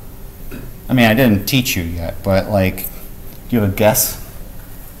 I mean, I didn't teach you yet, but like, do you have a guess?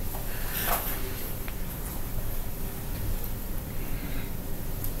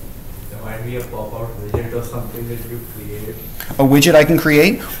 Be a pop-out widget or something that you created. A widget I can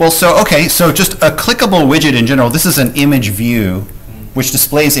create? Well, so, okay, so just a clickable widget in general. This is an image view. which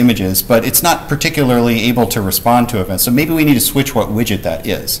displays images, but it's not particularly able to respond to events. So maybe we need to switch what widget that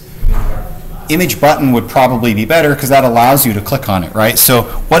is. Image button would probably be better because that allows you to click on it, right? So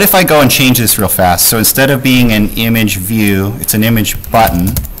what if I go and change this real fast? So instead of being an image view, it's an image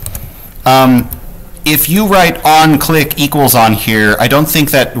button. If you write on click equals on here, I don't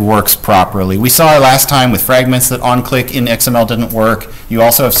think that works properly. We saw last time with fragments that on click in XML didn't work. You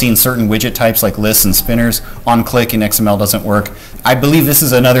also have seen certain widget types like lists and spinners. On click in XML doesn't work. I believe this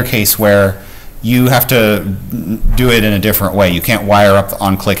is another case where you have to do it in a different way. You can't wire up the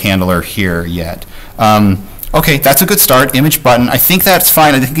on-click handler here yet. Okay, that's a good start, image button. I think that's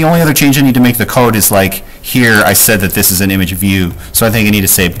fine. I think the only other change I need to make the code is like here I said that this is an image view, so I think I need to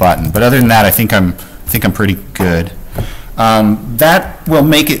say button. But other than that, I think I'm pretty good. That will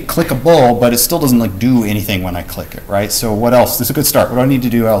make it clickable, but it still doesn't like do anything when I click it, right? So what else? This is a good start. What do I need to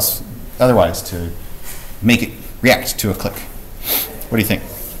do else otherwise to make it react to a click? What do you think?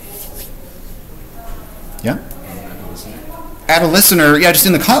 Yeah? Add a listener, yeah, just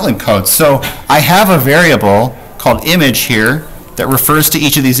in the Kotlin code. So I have a variable called image here that refers to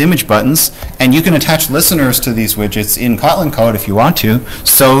each of these image buttons, and you can attach listeners to these widgets in Kotlin code if you want to.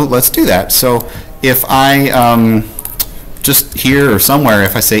 So let's do that. So if I just here or somewhere,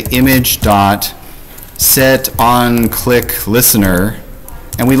 if I say image dot set on click listener,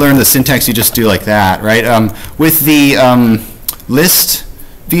 and we learn the syntax, you just do like that, right? With the list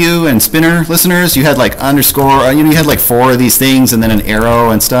view and spinner listeners, you had like underscore, you had like 4 of these things and then an arrow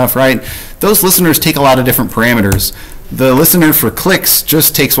and stuff, right? Those listeners take a lot of different parameters. The listener for clicks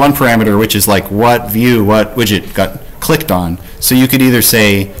just takes one parameter, which is like what view, what widget got clicked on. So you could either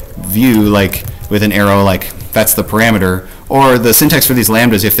say view like with an arrow, like that's the parameter, or the syntax for these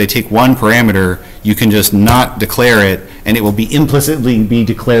lambdas, if they take one parameter, you can just not declare it and it will be implicitly be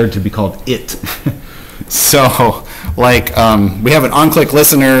declared to be called it. So like we have an on-click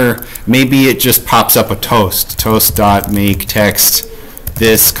listener, maybe it just pops up a toast text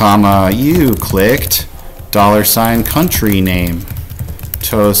this comma you clicked $ country name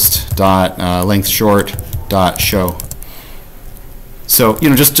toast dot length short dot show. So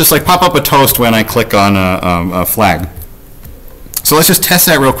just like pop up a toast when I click on a flag. So let's just test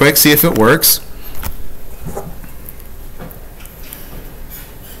that real quick, see if it works.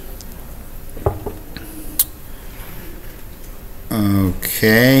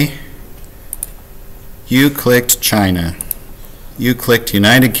 Okay. You clicked China. You clicked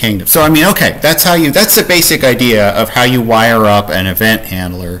United Kingdom. So I mean, okay, that's the basic idea of how you wire up an event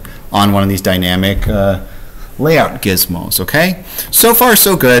handler on one of these dynamic layout gizmos, okay? So far,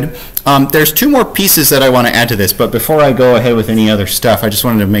 so good. There's 2 more pieces that I want to add to this, but before I go ahead with any other stuff, I just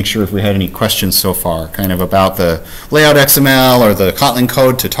wanted to make sure if we had any questions so far, kind of about the layout XML or the Kotlin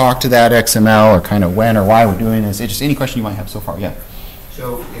code to talk to that XML, or kind of when or why we're doing this. Just any question you might have so far, yeah.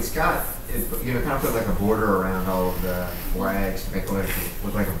 So it's got, kind of put like a border around all of the flags to make it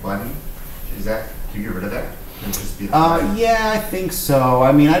look like a button. Is that, can you get rid of that? Yeah, I think so.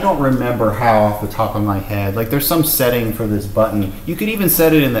 I mean, I don't remember how off the top of my head. Like, there's some setting for this button. You could even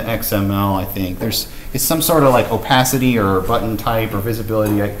set it in the XML, I think. It's some sort of like opacity or button type or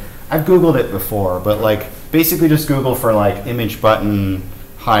visibility. I've Googled it before, but like basically just Google for like image button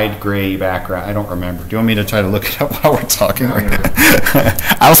hide gray background. I don't remember. Do you want me to try to look it up while we're talking? No,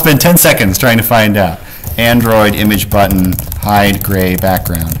 I'll spend 10 seconds trying to find out. Android image button hide gray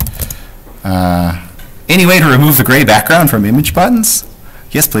background. Any way to remove the gray background from image buttons?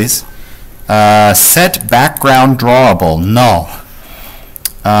 Yes, please. Set background drawable, null.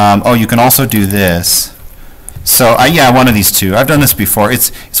 Oh, you can also do this. So yeah, one of these 2. I've done this before.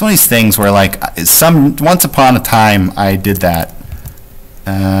 It's one of these things where like once upon a time I did that.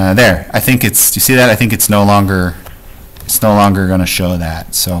 There. I think it's. Do you see that? I think it's no longer going to show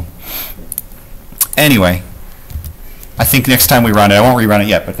that. So anyway. I think next time we run it, I won't rerun it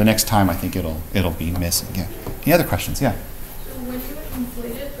yet, but the next time I think it'll be missing. Yeah. Any other questions? Yeah. So when you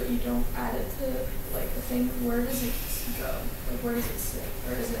inflate it, but you don't add it to like the thing, where does it go? Like where does it sit,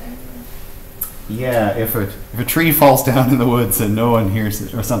 or is it anywhere? Yeah. If a tree falls down in the woods and no one hears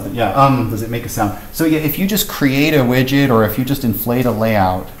it or something, yeah. Does it make a sound? So yeah, if you just create a widget or if you just inflate a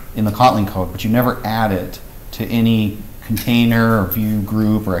layout in the Kotlin code, but you never add it to any container or view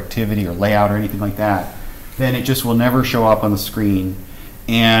group or activity or layout or anything like that, then it just will never show up on the screen.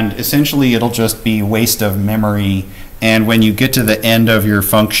 And essentially it'll just be waste of memory. And when you get to the end of your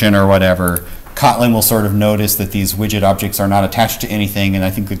function or whatever, Kotlin will sort of notice that these widget objects are not attached to anything, and I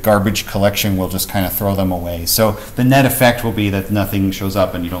think the garbage collection will just kind of throw them away. So the net effect will be that nothing shows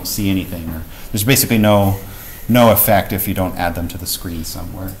up and you don't see anything. Or there's basically no effect if you don't add them to the screen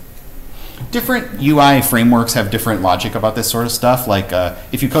somewhere. different UI frameworks have different logic about this sort of stuff. Like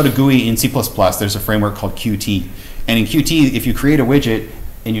if you code a GUI in C++, there's a framework called Qt. And in Qt, if you create a widget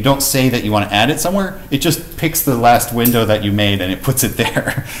and you don't say that you want to add it somewhere, it just picks the last window that you made and it puts it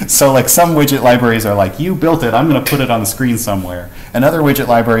there. So like some widget libraries are like, you built it, I'm going to put it on the screen somewhere. And other widget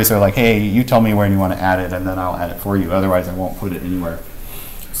libraries are like, hey, you tell me when you want to add it and then I'll add it for you. Otherwise, I won't put it anywhere.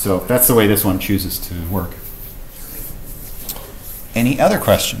 So that's the way this one chooses to work. Any other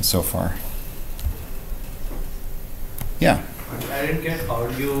questions so far? Yeah. I didn't get how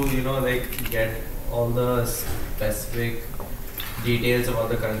do you know, like get all the specific details about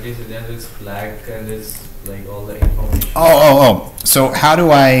the country. So there's this flag and there's like all the information. Oh. So how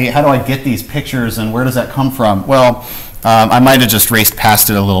do I get these pictures and where does that come from? Well, I might have just raced past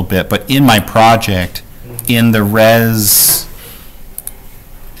it a little bit, but in my project, in the res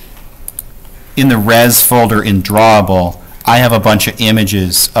folder in Drawable, I have a bunch of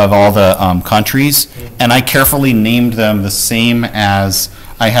images of all the countries, and I carefully named them the same as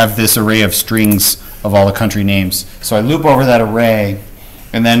I have this array of strings of all the country names. So I loop over that array,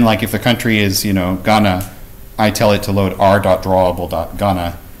 and then like if the country is, you know, Ghana, I tell it to load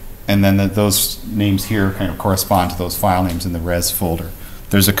r.drawable.ghana, and then those names here kind of correspond to those file names in the res folder.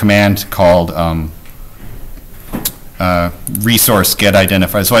 There's a command called resource get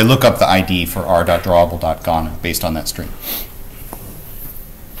identifier. So I look up the ID for r.drawable.ghana based on that string.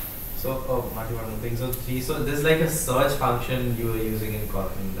 So, Marty, one more thing. So this is like a search function you were using in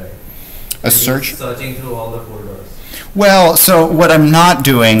Kotlin, right? A search? Searching through all the folders. Well, so what I'm not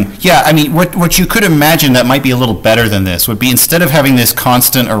doing, yeah, I mean, what you could imagine that might be a little better than this would be instead of having this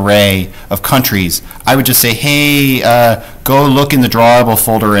constant array of countries, I would just say, hey, go look in the drawable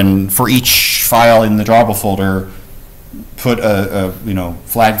folder, and for each file in the drawable folder, put a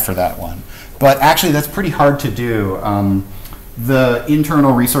flag for that one. But actually, that's pretty hard to do. The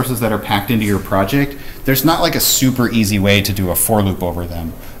internal resources that are packed into your project, there's not like a super easy way to do a for loop over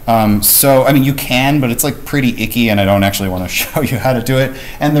them. So, I mean, you can, but it's like pretty icky, and I don't actually want to show you how to do it.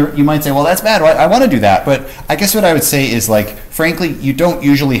 And you might say, well, that's bad. I want to do that. But I guess what I would say is, like, frankly, you don't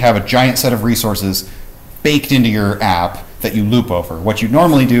usually have a giant set of resources baked into your app that you loop over. What you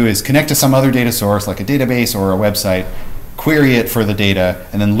normally do is connect to some other data source, like a database or a website, query it for the data,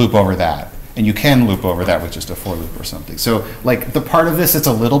 and then loop over that. And you can loop over that with just a for loop or something. So, like, the part of this that's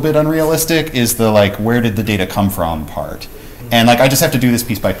a little bit unrealistic is the, like, where did the data come from part. And like I just have to do this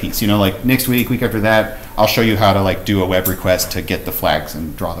piece by piece. You know, like next week after that, I'll show you how to like do a web request to get the flags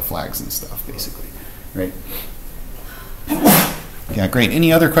and draw the flags and stuff, basically. Right? Yeah, great.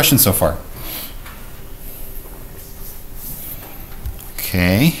 Any other questions so far?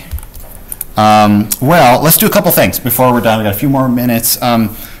 Okay. Well, let's do a couple things before we're done. We got a few more minutes.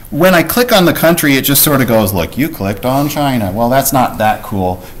 When I click on the country, it just sort of goes, look, you clicked on China. Well, that's not that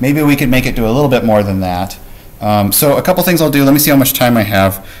cool. Maybe we could make it do a little bit more than that. So a couple things I'll do. Let me see how much time I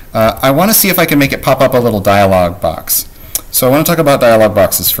have. I want to see if I can make it pop up a little dialog box. So I want to talk about dialog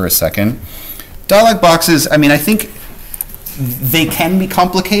boxes for a second. Dialog boxes, I mean, I think they can be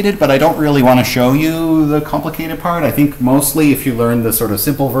complicated, but I don't really want to show you the complicated part. I think mostly if you learn the sort of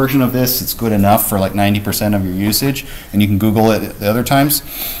simple version of this, it's good enough for like 90% of your usage, and you can Google it the other times.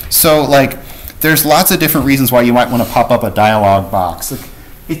 So like, there's lots of different reasons why you might want to pop up a dialog box.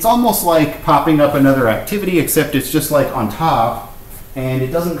 It's almost like popping up another activity, except it's just like on top, and it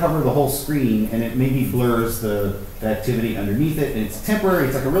doesn't cover the whole screen, and it maybe blurs the activity underneath it, and it's temporary.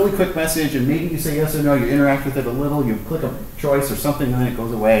 It's like a really quick message, and maybe you say yes or no, you interact with it a little, you click a choice or something, and then it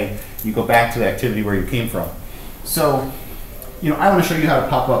goes away. You go back to the activity where you came from. So, you know, I want to show you how to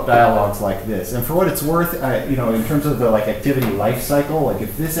pop up dialogues like this. And for what it's worth, you know, in terms of the like activity life cycle, like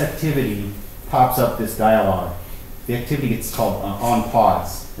if this activity pops up this dialog, the activity gets called on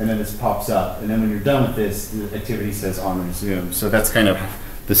pause, and then this pops up, and then when you're done with this, the activity says on resume. So that's kind of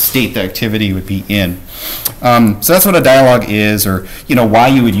the state the activity would be in. So that's what a dialog is, or you know, why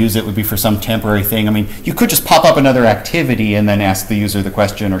you would use it would be for some temporary thing. I mean, you could just pop up another activity and then ask the user the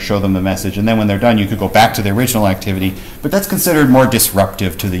question or show them the message, and then when they're done, you could go back to the original activity. But that's considered more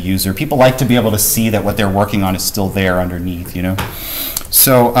disruptive to the user. People like to be able to see that what they're working on is still there underneath, you know.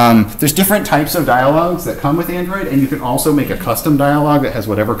 So there's different types of dialogues that come with Android, and you can also make a custom dialog that has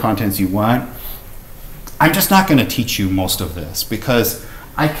whatever contents you want. I'm just not going to teach you most of this because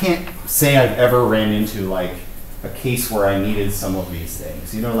I can't say I've ever ran into like a case where I needed some of these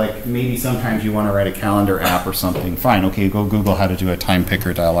things. You know, like maybe sometimes you want to write a calendar app or something. Fine, okay, go Google how to do a time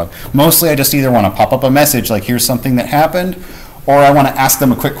picker dialog. Mostly I just either want to pop up a message like here's something that happened, or I want to ask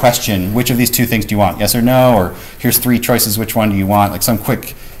them a quick question. Which of these two things do you want? Yes or no? Or here's 3 choices, which one do you want? Like some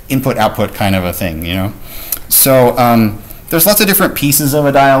quick input-output kind of a thing, you know? So there's lots of different pieces of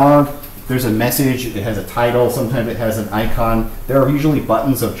a dialogue. There's a message, it has a title, sometimes it has an icon. There are usually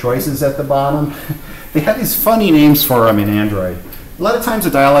buttons of choices at the bottom. They have these funny names for them in Android. A lot of times a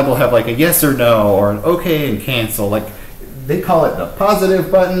dialog will have like a yes or no, or an okay and cancel. Like they call it the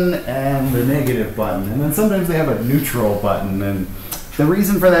positive button and the negative button. And then sometimes they have a neutral button. And the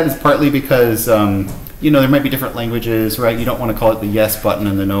reason for that is partly because there might be different languages, right? You don't want to call it the yes button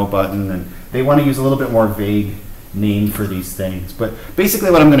and the no button. And they want to use a little bit more vague name for these things. But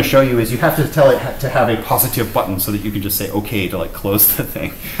basically what I'm going to show you is you have to tell it to have a positive button so that you can just say okay to like close the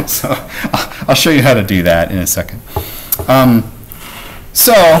thing. So I'll show you how to do that in a second.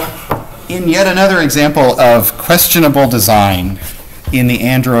 So in yet another example of questionable design in the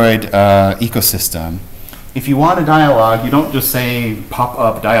Android ecosystem, if you want a dialog, you don't just say pop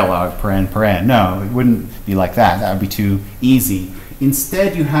up dialog paren. No, it wouldn't be like that. That would be too easy.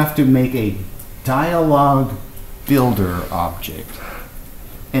 Instead, you have to make a dialog builder object.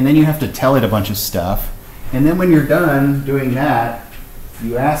 And then you have to tell it a bunch of stuff. And then when you're done doing that,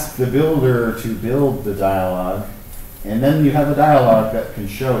 you ask the builder to build the dialog. And then you have a dialog that can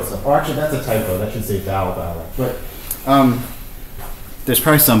show itself. Oh, actually, that's a typo. That should say val dialog. But there's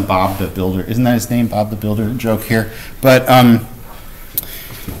probably some Bob the Builder. Isn't that his name, Bob the Builder joke here? But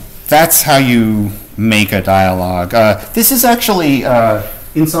that's how you make a dialog. This is actually,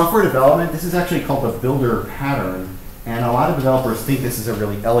 in software development, this is actually called the builder pattern. And a lot of developers think this is a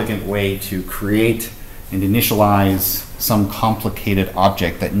really elegant way to create and initialize some complicated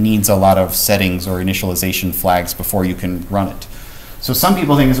object that needs a lot of settings or initialization flags before you can run it. So some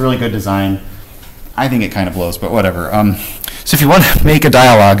people think it's a really good design. I think it kind of blows, but whatever. So if you want to make a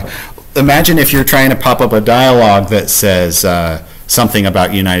dialog, imagine if you're trying to pop up a dialog that says something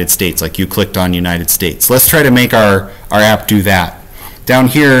about United States, like you clicked on United States. Let's try to make our app do that. Down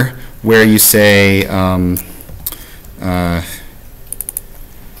here where you say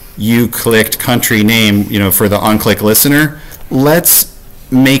you clicked country name, for the on-click listener, let's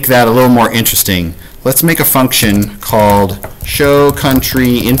make that a little more interesting. Let's make a function called show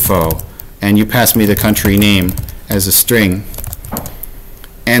country info, and you pass me the country name as a string.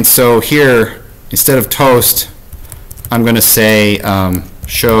 And so here, instead of toast, I'm going to say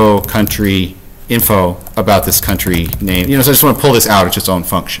show country info about this country name. So I just want to pull this out. It's its own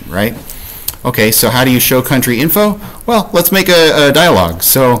function, right? Okay, so how do you show country info? Well, let's make a dialog.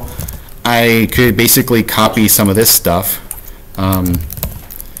 So I could basically copy some of this stuff.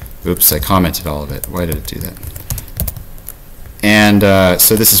 Oops, I commented all of it. Why did it do that? And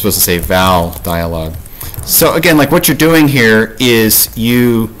so this is supposed to say val dialog. So again, like what you're doing here is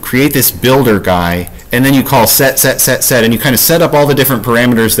you create this builder guy, and then you call set, and you kind of set up all the different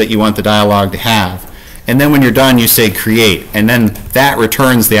parameters that you want the dialog to have. And then when you're done, you say create, and then that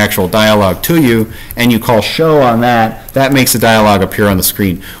returns the actual dialog to you, and you call show on that. That makes the dialog appear on the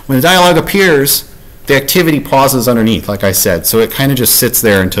screen. When the dialog appears, the activity pauses underneath, like I said, so it kind of just sits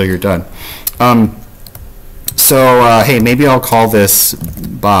there until you're done. Hey, maybe I'll call this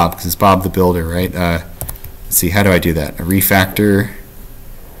Bob, because it's Bob the Builder, right? Let's see, how do I do that? A refactor,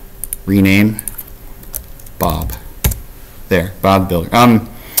 rename, Bob. There, Bob the Builder.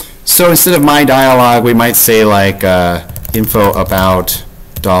 So instead of my dialog, we might say like info about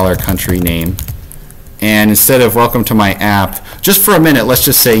 $country name. And instead of welcome to my app, just for a minute, let's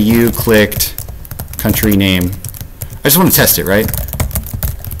just say you clicked country name. I just want to test it, right?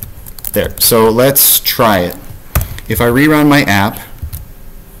 There. So let's try it. If I rerun my app,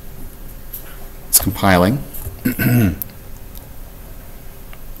 it's compiling.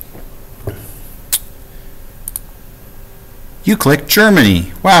 You clicked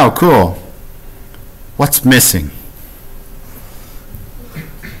Germany. Wow, cool. What's missing?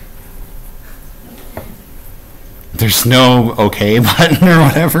 There's no OK button or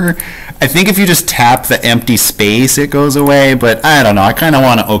whatever. I think if you just tap the empty space, it goes away, but I don't know. I kind of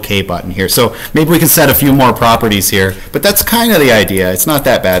want an OK button here. So maybe we can set a few more properties here, but that's kind of the idea. It's not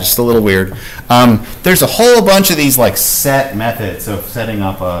that bad, just a little weird. There's a whole bunch of these like set methods of setting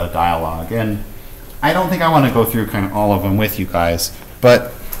up a dialog, and I don't think I want to go through kind of all of them with you guys,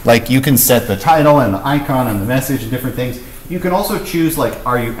 but like you can set the title and the icon and the message and different things. You can also choose like,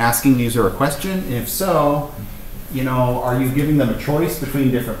 are you asking the user a question? And if so, are you giving them a choice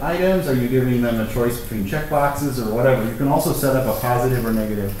between different items? Are you giving them a choice between checkboxes or whatever? You can also set up a positive or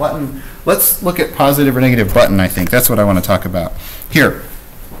negative button. Let's look at positive or negative button, I think. That's what I want to talk about. Here,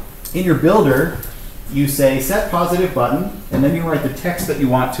 in your builder, you say set positive button, and then you write the text that you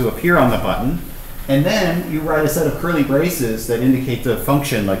want to appear on the button. And then you write a set of curly braces that indicate the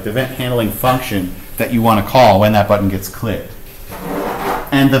function, like the event handling function that you want to call when that button gets clicked.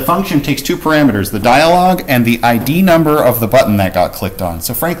 And the function takes two parameters, the dialog and the ID number of the button that got clicked on.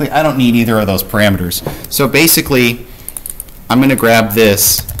 So frankly, I don't need either of those parameters. So basically, I'm going to grab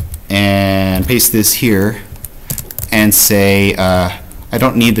this and paste this here and say, I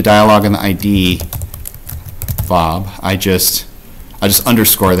don't need the dialog and the ID, Bob. I just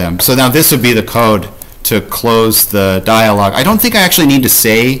underscore them. So now this would be the code to close the dialog. I don't think I actually need to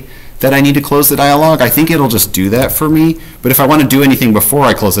say that I need to close the dialog. I think it'll just do that for me. But if I want to do anything before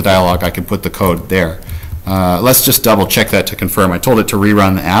I close the dialog, I can put the code there. Let's just double check that to confirm. I told it to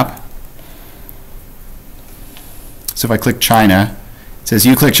rerun the app. So if I click China, it says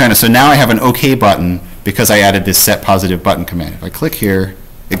you click China. So now I have an OK button because I added this set positive button command. If I click here,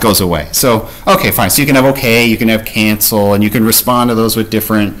 it goes away. So, okay, fine. So you can have OK, you can have cancel, and you can respond to those with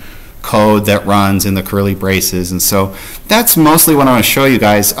different code that runs in the curly braces. And so that's mostly what I want to show you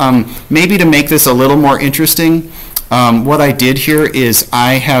guys. Maybe to make this a little more interesting, what I did here is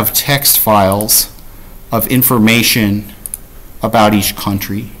I have text files of information about each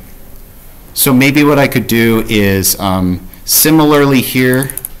country. So maybe what I could do is similarly here,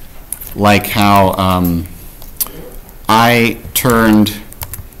 like how I turned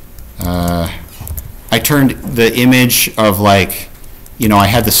the image of, like, you know, I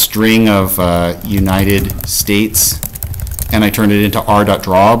had the string of United States, and I turned it into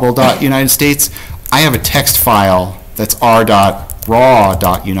r.drawable.United States. I have a text file that's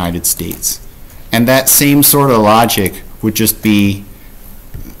r.raw.United States. And that same sort of logic would just be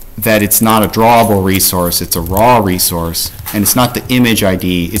that it's not a drawable resource, it's a raw resource, and it's not the image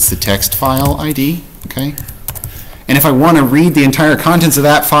ID, it's the text file ID, okay? And if I want to read the entire contents of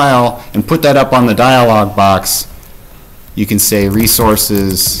that file and put that up on the dialog box, you can say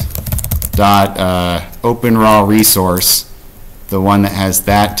resources dot open raw resource, the one that has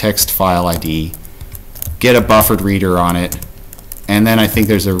that text file ID, get a buffered reader on it, and then I think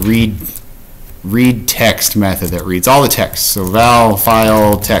there's a read text method that reads all the text. So val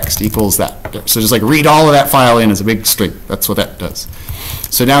file text equals that. So just like read all of that file in as a big string. That's what that does.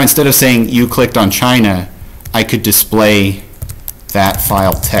 So now instead of saying you clicked on China, I could display that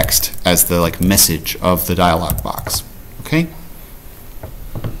file text as the like message of the dialog box. Okay?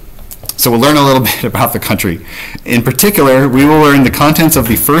 So we'll learn a little bit about the country. In particular, we will learn the contents of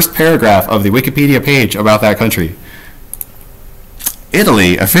the first paragraph of the Wikipedia page about that country.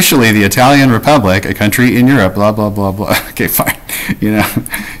 Italy, officially the Italian Republic, a country in Europe, blah, blah, blah, blah. Okay, fine. You know,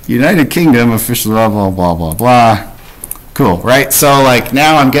 United Kingdom, officially, blah, blah, blah, blah, blah. Cool, right? So like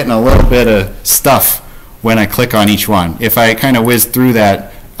now I'm getting a little bit of stuff when I click on each one. If I kind of whiz through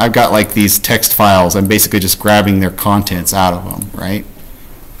that, I've got like these text files. I'm basically just grabbing their contents out of them, right?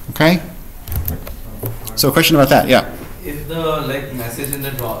 Okay? So a question about that, yeah. If the like message in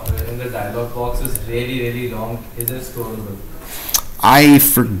the dialog box is really, really long, is it scrollable? I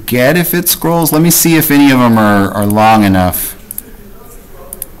forget if it scrolls. Let me see if any of them are long enough.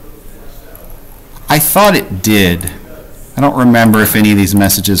 I thought it did. I don't remember if any of these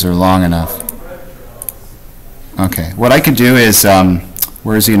messages are long enough. Okay, what I could do is,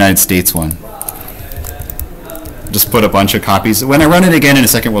 where's the United States one? Just put a bunch of copies. When I run it again in a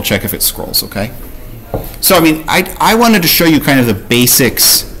second, we'll check if it scrolls, okay? So, I mean, I wanted to show you kind of the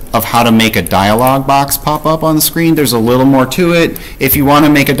basics of how to make a dialog box pop up on the screen. There's a little more to it. If you want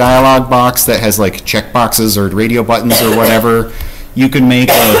to make a dialog box that has like checkboxes or radio buttons or whatever, you can make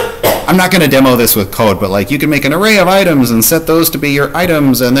I'm not going to demo this with code, but like you can make an array of items and set those to be your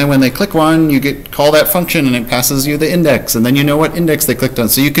items, and then when they click one, you call that function and it passes you the index, and then you know what index they clicked on.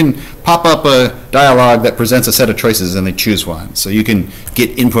 So you can pop up a dialog that presents a set of choices and they choose one. So you can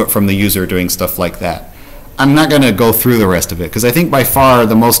get input from the user doing stuff like that. I'm not going to go through the rest of it because I think by far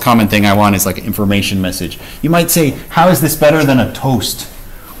the most common thing I want is like an information message. You might say, how is this better than a toast?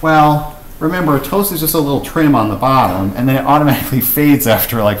 Well, remember, a toast is just a little trim on the bottom, and then it automatically fades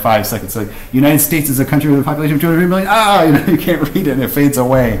after like 5 seconds. Like, United States is a country with a population of 200 million. You can't read it, and it fades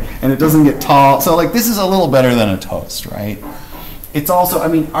away, and it doesn't get tall. So like, this is a little better than a toast, right? It's also, I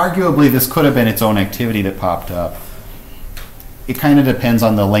mean, arguably this could have been its own activity that popped up. It kind of depends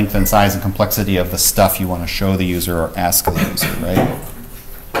on the length and size and complexity of the stuff you want to show the user or ask the user, right?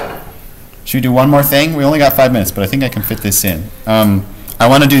 Should we do one more thing? We only got 5 minutes, but I think I can fit this in. I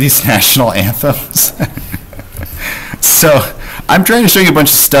want to do these national anthems. So I'm trying to show you a bunch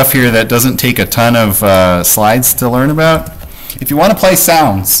of stuff here that doesn't take a ton of slides to learn about. If you want to play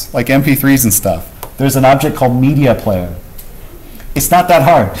sounds, like MP3s and stuff, there's an object called Media Player. It's not that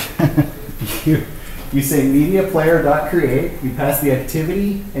hard. You say mediaplayer.create, you pass the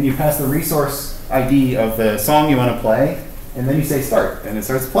activity, and you pass the resource ID of the song you want to play, and then you say start, and it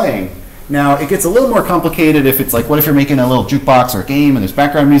starts playing. Now, it gets a little more complicated if it's like, what if you're making a little jukebox or a game and there's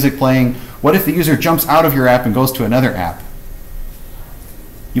background music playing? What if the user jumps out of your app and goes to another app?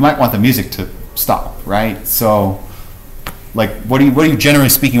 You might want the music to stop, right? So, like, what do you generally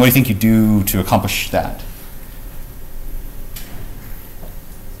speaking, what do you think you do to accomplish that?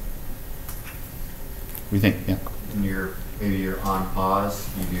 What do you think? Yeah. Maybe you're on pause,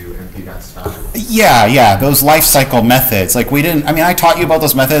 you do mp.stop. Yeah, those life cycle methods. Like I taught you about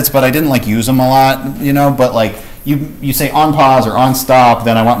those methods, but I didn't like use them a lot, but like you say on pause or on stop,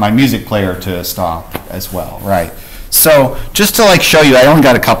 then I want my music player to stop as well, right? So just to like show you, I only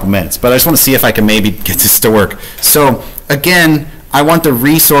got a couple minutes, but I just want to see if I can maybe get this to work. So again, I want the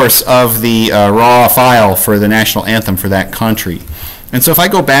resource of the raw file for the national anthem for that country. And so if I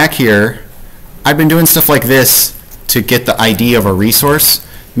go back here, I've been doing stuff like this to get the ID of a resource.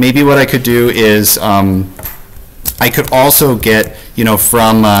 Maybe what I could do is I could also get,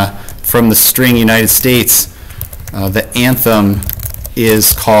 from the string United States, the anthem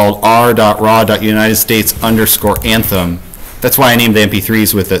is called r.raw.unitedstates_anthem. That's why I named the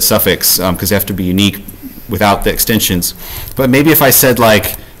MP3s with that suffix, because they have to be unique without the extensions. But maybe if I said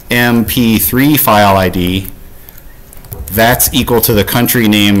like MP3 file ID, that's equal to the country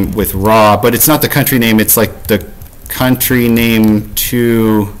name with raw, but it's not the country name, it's like the country name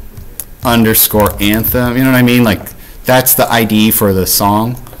to _anthem, you know what I mean? Like that's the ID for the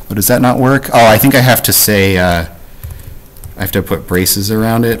song. But does that not work? Oh, I think I have to say, I have to put braces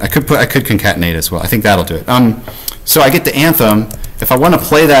around it. I could concatenate as well. I think that'll do it. So I get the anthem. If I want to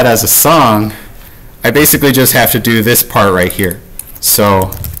play that as a song, I basically just have to do this part right here.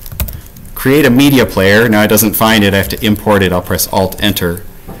 So create a media player. Now it doesn't find it. I have to import it. I'll press Alt-Enter.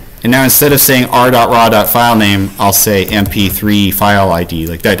 And now instead of saying r.raw.filename, I'll say mp3 file ID.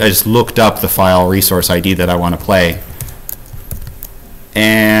 Like that, I just looked up the file resource ID that I want to play.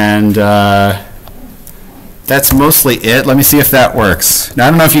 And that's mostly it. Let me see if that works. Now I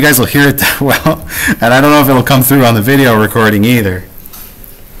don't know if you guys will hear it that well, and I don't know if it'll come through on the video recording either.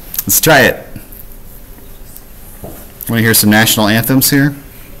 Let's try it. Want to hear some national anthems here?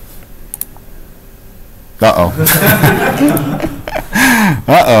 Uh-oh.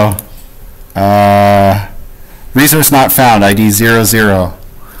 Resource not found, ID 00.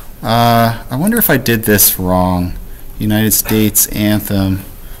 I wonder if I did this wrong. United States anthem.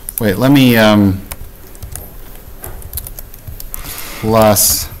 Wait, let me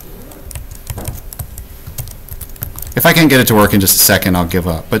plus. If I can't get it to work in just a second, I'll give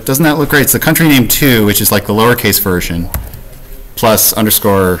up. But doesn't that look great? It's the country name 2, which is like the lowercase version, plus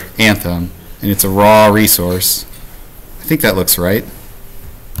 _anthem, and it's a raw resource. I think that looks right.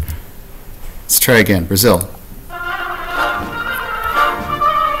 Let's try again. Brazil.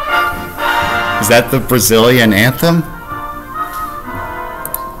 Is that the Brazilian anthem?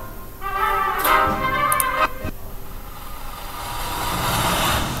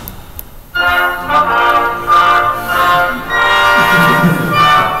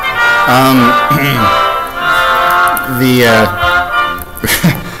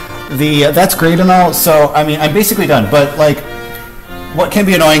 That's great and all. So I mean, I'm basically done. But like, what can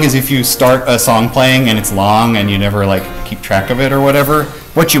be annoying is if you start a song playing and it's long and you never like keep track of it or whatever.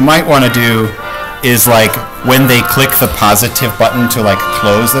 What you might want to do is like when they click the positive button to like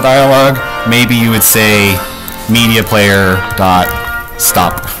close the dialogue, maybe you would say media player dot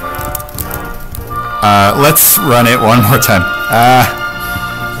stop. Let's run it one more time.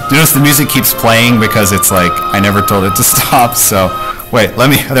 You notice the music keeps playing because it's like I never told it to stop. So wait,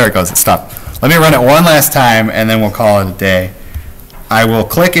 there it goes, it stopped. Let me run it one last time and then we'll call it a day. I will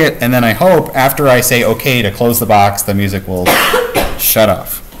click it and then I hope after I say okay to close the box, the music will shut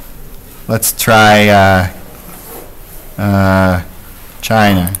off. Let's try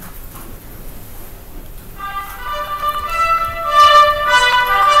China.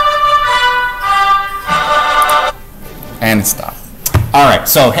 And it stopped. All right,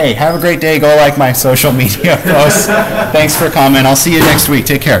 so hey, have a great day. Go like my social media posts. Thanks for coming. I'll see you next week.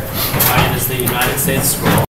 Take care. Mine is the United States